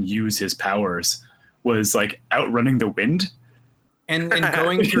Sonic even use his powers was like outrunning the wind. And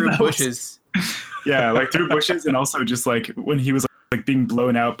going through bushes. Yeah, like through bushes, and also just like when he was like being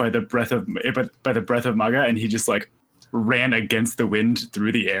blown out by the breath of Maga, and he just like ran against the wind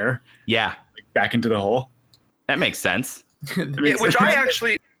through the air. Yeah. Like, back into the hole. That makes sense.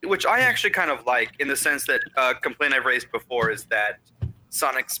 Which I actually kind of like, in the sense that complaint I've raised before is that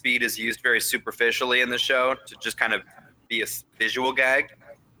Sonic speed is used very superficially in the show to just kind of be a visual gag,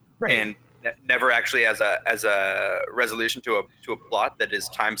 Right. and never actually as a resolution to a plot that is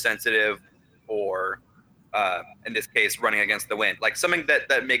time sensitive, or in this case running against the wind, like something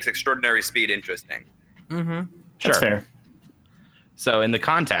that makes extraordinary speed interesting. Mm-hmm. Sure. That's fair. So in the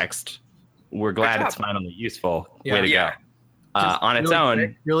context, we're glad it's finally useful. Way to go. On its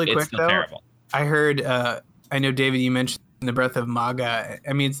own, really quick it's still though, terrible. I heard. I know, David, you mentioned the breath of Maga.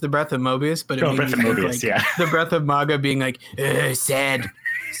 I mean, it's the breath of Mobius, but it made breath me of think, Mobius, like, yeah. the breath of Maga being like, sad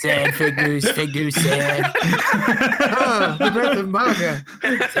fig goose, sad. Oh, the breath of Maga,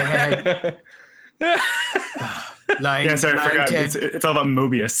 sad. Yeah, sorry, I forgot. It's all about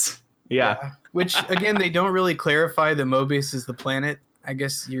Mobius. Yeah. Which again, they don't really clarify that Mobius is the planet. I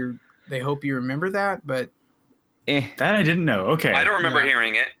guess they hope you remember that, but that I didn't know. Okay. I don't remember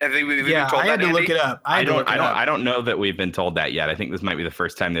hearing it. Have we been told I had that, to look Andy? it up. I don't know that we've been told that yet. I think this might be the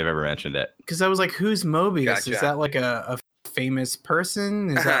first time they've ever mentioned it. Because I was like, who's Mobius? Gotcha. Is that like a famous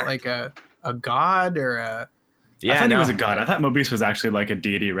person? Is that like a god or a? I thought he was a god. I thought Mobius was actually like a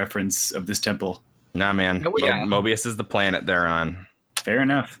deity reference of this temple. Nah, man. Mobius is the planet they're on. Fair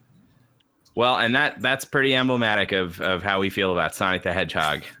enough. Well, and that's pretty emblematic of how we feel about Sonic the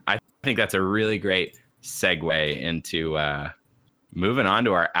Hedgehog. I think that's a really great segue into moving on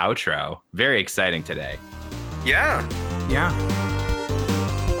to our outro. Very exciting today. Yeah. Yeah.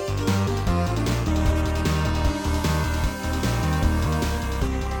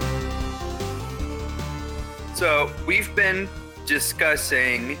 So we've been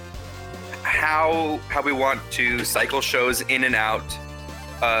discussing how we want to cycle shows in and out,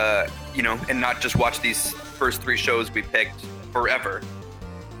 and not just watch these first 3 shows we picked forever.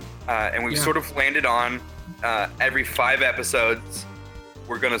 And we've sort of landed on every 5 episodes,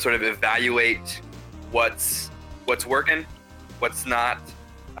 we're going to sort of evaluate what's working, what's not.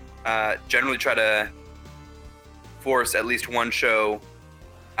 Generally try to force at least one show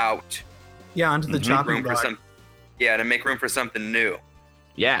out. Yeah, onto the chopping block. To make room for something new.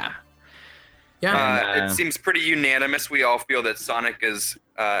 Yeah. Yeah. It seems pretty unanimous. We all feel that Sonic is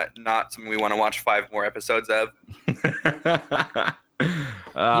not something we want to watch 5 more episodes of.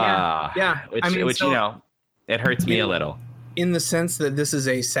 Which it hurts me a little. In the sense that this is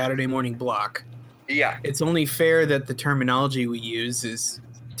a Saturday morning block. Yeah. It's only fair that the terminology we use is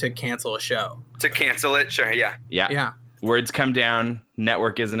to cancel a show. To cancel it, sure, yeah. Yeah. Words come down.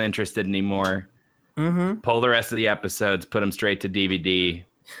 Network isn't interested anymore. Mm-hmm. Pull the rest of the episodes. Put them straight to DVD,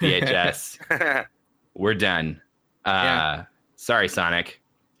 VHS. We're done. Sorry, Sonic.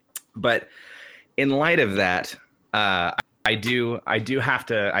 But in light of that, I do have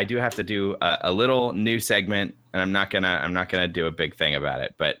to do a little new segment, and I'm not gonna do a big thing about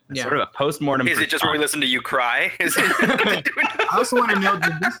it, but sort of a postmortem. Is it just where we listen to you cry? I also want to note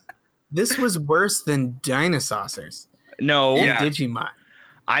that this was worse than Dinosaurs. No, Digimon.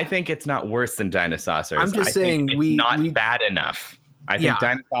 I think it's not worse than Dinosaurs. I'm just saying it's not bad enough. I think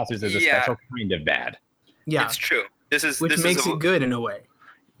Dinosaurs is a special kind of bad. Yeah, it's true. Which makes it good in a way.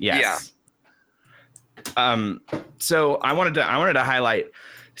 Yes. Yeah. So I wanted to highlight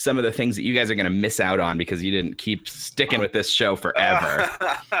some of the things that you guys are going to miss out on because you didn't keep sticking with this show forever.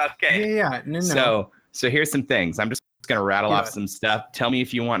 Okay. Yeah. No. So here's some things. I'm just going to rattle off some stuff. Tell me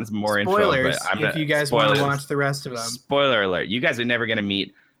if you want some more spoilers, info. if you guys want to watch the rest of them. Spoiler alert. You guys are never going to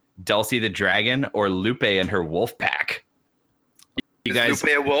meet Dulcie the Dragon or Lupe and her wolf pack. Is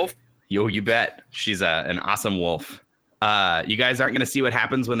Lupe a wolf? You bet. She's an awesome wolf. You guys aren't going to see what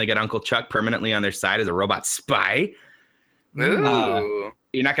happens when they get Uncle Chuck permanently on their side as a robot spy. Ooh.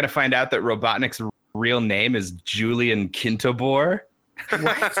 You're not going to find out that Robotnik's real name is Julian Kintobor.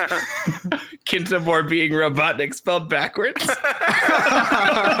 Kintamor being Robotnik spelled backwards.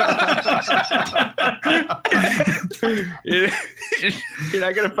 You're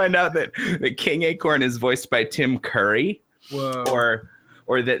not gonna find out that King Acorn is voiced by Tim Curry. Whoa.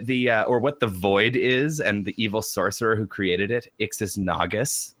 Or that or what the Void is, and the evil sorcerer who created it, Ixis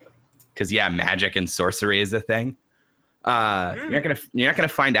Nagus. Because magic and sorcery is a thing. You're not gonna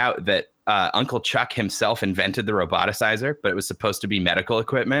find out that Uncle Chuck himself invented the roboticizer, but it was supposed to be medical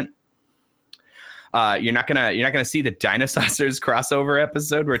equipment. You're not gonna see the Dinosaurs crossover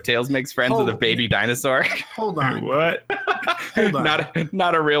episode where Tails makes friends with a baby dinosaur. Hold on. What? Hold on.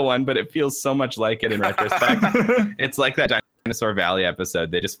 Not a real one, but it feels so much like it in retrospect. It's like that Dinosaur Valley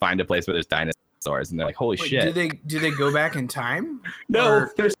episode. They just find a place where there's dinosaurs, and they're like, "Holy shit!" Do they go back in time? No,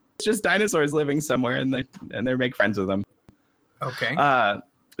 there's just dinosaurs living somewhere, and they make friends with them. Okay.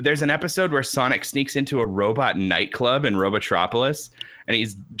 There's an episode where Sonic sneaks into a robot nightclub in Robotropolis, and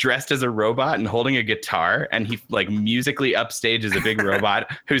he's dressed as a robot and holding a guitar, and he like musically upstages a big robot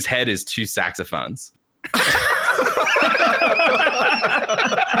whose head is 2 saxophones.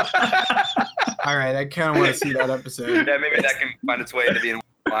 All right, I kind of want to see that episode. Yeah, maybe that can find its way into being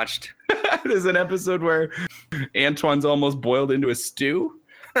watched. There's an episode where Antoine's almost boiled into a stew.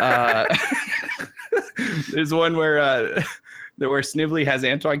 There's one where Snively has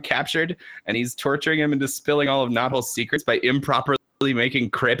Antoine captured, and he's torturing him into spilling all of Knottle's secrets by improperly making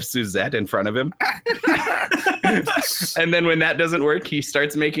crepe Suzette in front of him. And then when that doesn't work, he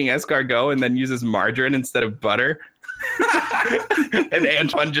starts making escargot and then uses margarine instead of butter. And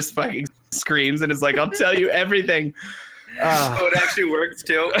Antoine just fucking screams and is like, "I'll tell you everything." Oh, it actually works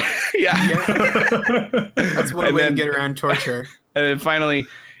too. Yeah. That's one way to get around torture. And then finally,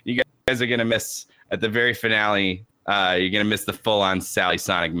 you guys are gonna miss at the very finale. You're gonna miss the full-on Sally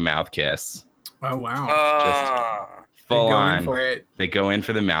Sonic mouth kiss. Oh wow! Just full on. For it. They go in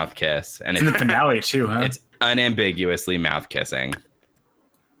for the mouth kiss, and it's in the finale too, huh? It's unambiguously mouth kissing.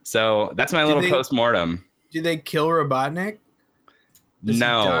 So that's my little post-mortem. Do they kill Robotnik? Does he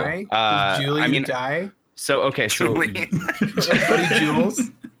die? Does Julian die? So okay, so Buddy Jules.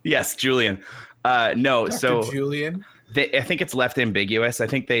 Yes, Julian. No, Dr. so Julian. I think it's left ambiguous. I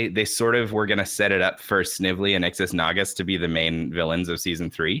think they sort of were going to set it up for Snively and Ixis Nagus to be the main villains of season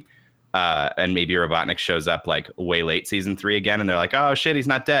 3. And maybe Robotnik shows up like way late season 3 again, and they're like, "Oh shit, he's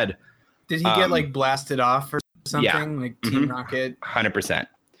not dead." Did he get like blasted off or something? Yeah. Like Team Rocket? 100%.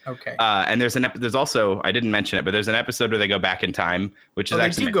 Okay. And there's also, I didn't mention it, but there's an episode where they go back in time, which is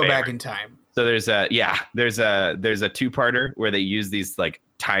actually they do go back in time. So there's a 2-parter where they use these like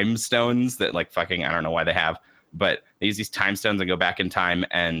time stones that like fucking, I don't know why they have, but they use these time stones and go back in time,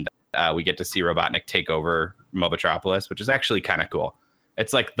 and we get to see Robotnik take over Mobotropolis, which is actually kind of cool.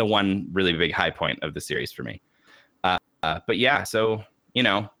 It's like the one really big high point of the series for me. But yeah, so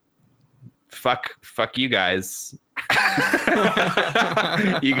fuck you guys.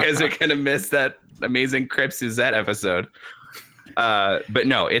 You guys are gonna miss that amazing Crip Suzette episode. But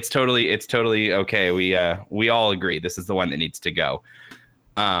no, it's totally okay. We all agree this is the one that needs to go.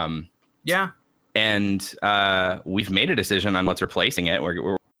 Yeah. And we've made a decision on what's replacing it.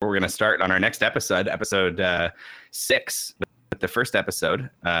 We're gonna start on our next episode 6, with the first episode.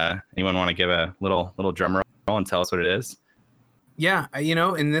 Anyone want to give a little drum roll and tell us what it is? Yeah,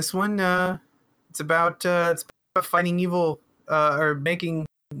 in this one, it's about fighting evil or making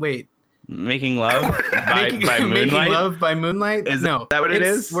love by moonlight. Making love by moonlight. Is that what it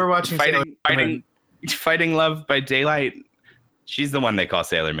is? We're watching fighting love by daylight. She's the one they call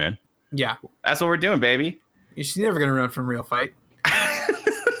Sailor Moon. Yeah, that's what we're doing, baby. She's never gonna run from real fight.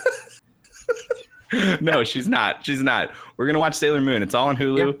 No, she's not. We're gonna watch Sailor Moon. It's all on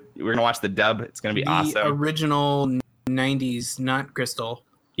Hulu. Yep. We're gonna watch the dub. It's gonna be awesome. The original 90s, not Crystal.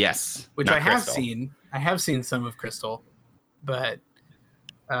 Yes, which I have seen. I have seen some of Crystal, but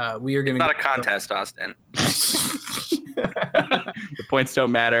we are gonna. It's not a contest, Austin. The points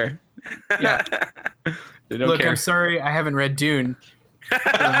don't matter. Yeah. They don't Look, care. I'm sorry, I haven't read Dune.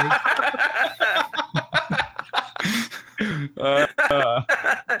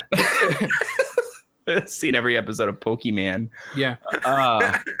 Seen every episode of Pokemon. Yeah.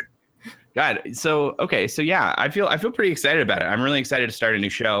 God. So yeah, I feel pretty excited about it. I'm really excited to start a new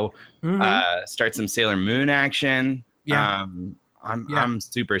show. Mm-hmm. Start some Sailor Moon action. Yeah. I'm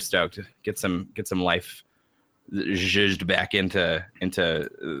super stoked to get some life zhuzhed back into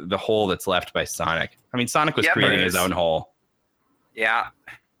the hole that's left by Sonic. I mean, Sonic was creating his own hole. Yeah.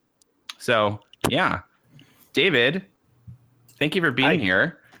 So yeah, David, thank you for being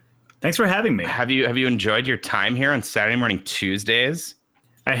here. Thanks for having me. Have you enjoyed your time here on Saturday Morning Tuesdays?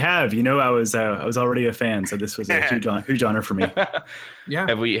 I have. I was already a fan, so this was a huge honor for me. Yeah.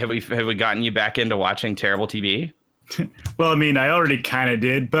 Have we gotten you back into watching terrible TV? Well, I mean, I already kind of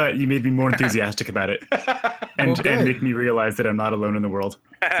did, but you made me more enthusiastic about it, and make me realize that I'm not alone in the world.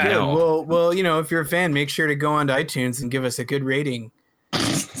 Yeah. Well, if you're a fan, make sure to go on to iTunes and give us a good rating.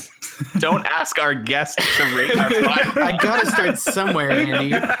 Don't ask our guests to rate our podcast. I gotta start somewhere, Andy.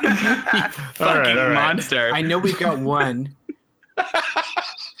 You fucking all right. monster. I know we've got one.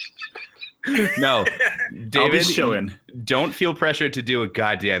 No, I'll be David, chilling. don't feel pressure to do a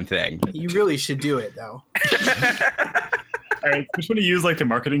goddamn thing. You really should do it, though. All right, just want to use like the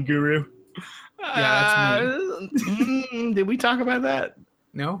marketing guru. Yeah, that's me. Did we talk about that?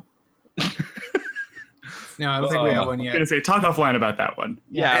 No? No, I don't think we have one I'm yet. gonna say talk offline about that one.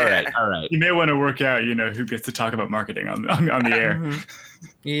 Yeah, all right. You may want to work out, who gets to talk about marketing on the air. Mhm.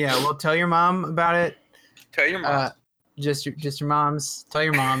 Yeah, well, tell your mom about it. Tell your mom. Just your moms. Tell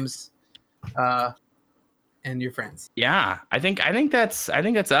your moms, and your friends. Yeah, I think that's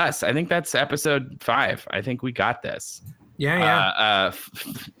us. I think that's episode 5. I think we got this. Yeah.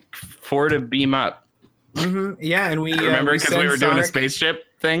 4 to beam up. Mm-hmm. Yeah, and we Remember because we were doing a Sonic. spaceship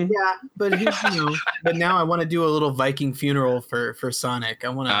thing. Yeah, but but now I want to do a little Viking funeral for Sonic. I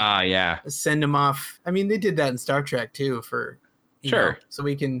want to Yeah. send him off. I mean, they did that in Star Trek too. Sure. So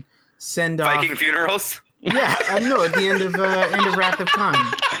we can send Viking off. funerals. Yeah, I know. At the end of Wrath of Khan,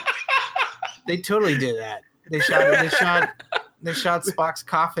 they totally did that. They shot Spock's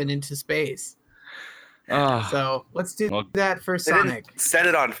coffin into space. So let's do that for They didn't Sonic. set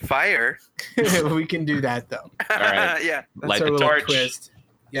it on fire. We can do that though. All right. Yeah. That's Light our the little torch. twist.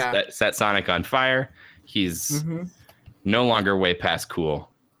 Yeah. Set Sonic on fire. He's Mhm. no longer way past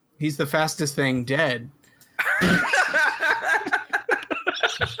cool. He's the fastest thing dead.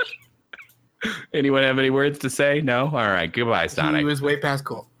 Anyone have any words to say? No? All right. Goodbye, Sonic. He was way past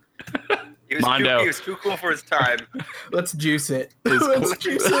cool. He was, Mondo. he was too cool for his time. Let's juice it. It's Let's cool.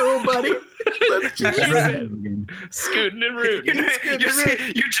 juice it, little buddy. Let's juice it. Scooting and rooting. You're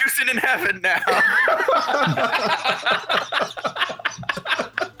juicing in heaven now.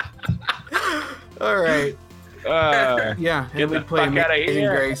 All right. Yeah, Get and we the play fuck outta Amazing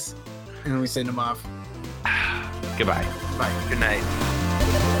here. Grace, and we send him off. Goodbye. Bye. Good night.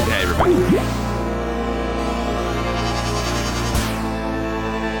 Good night, everybody.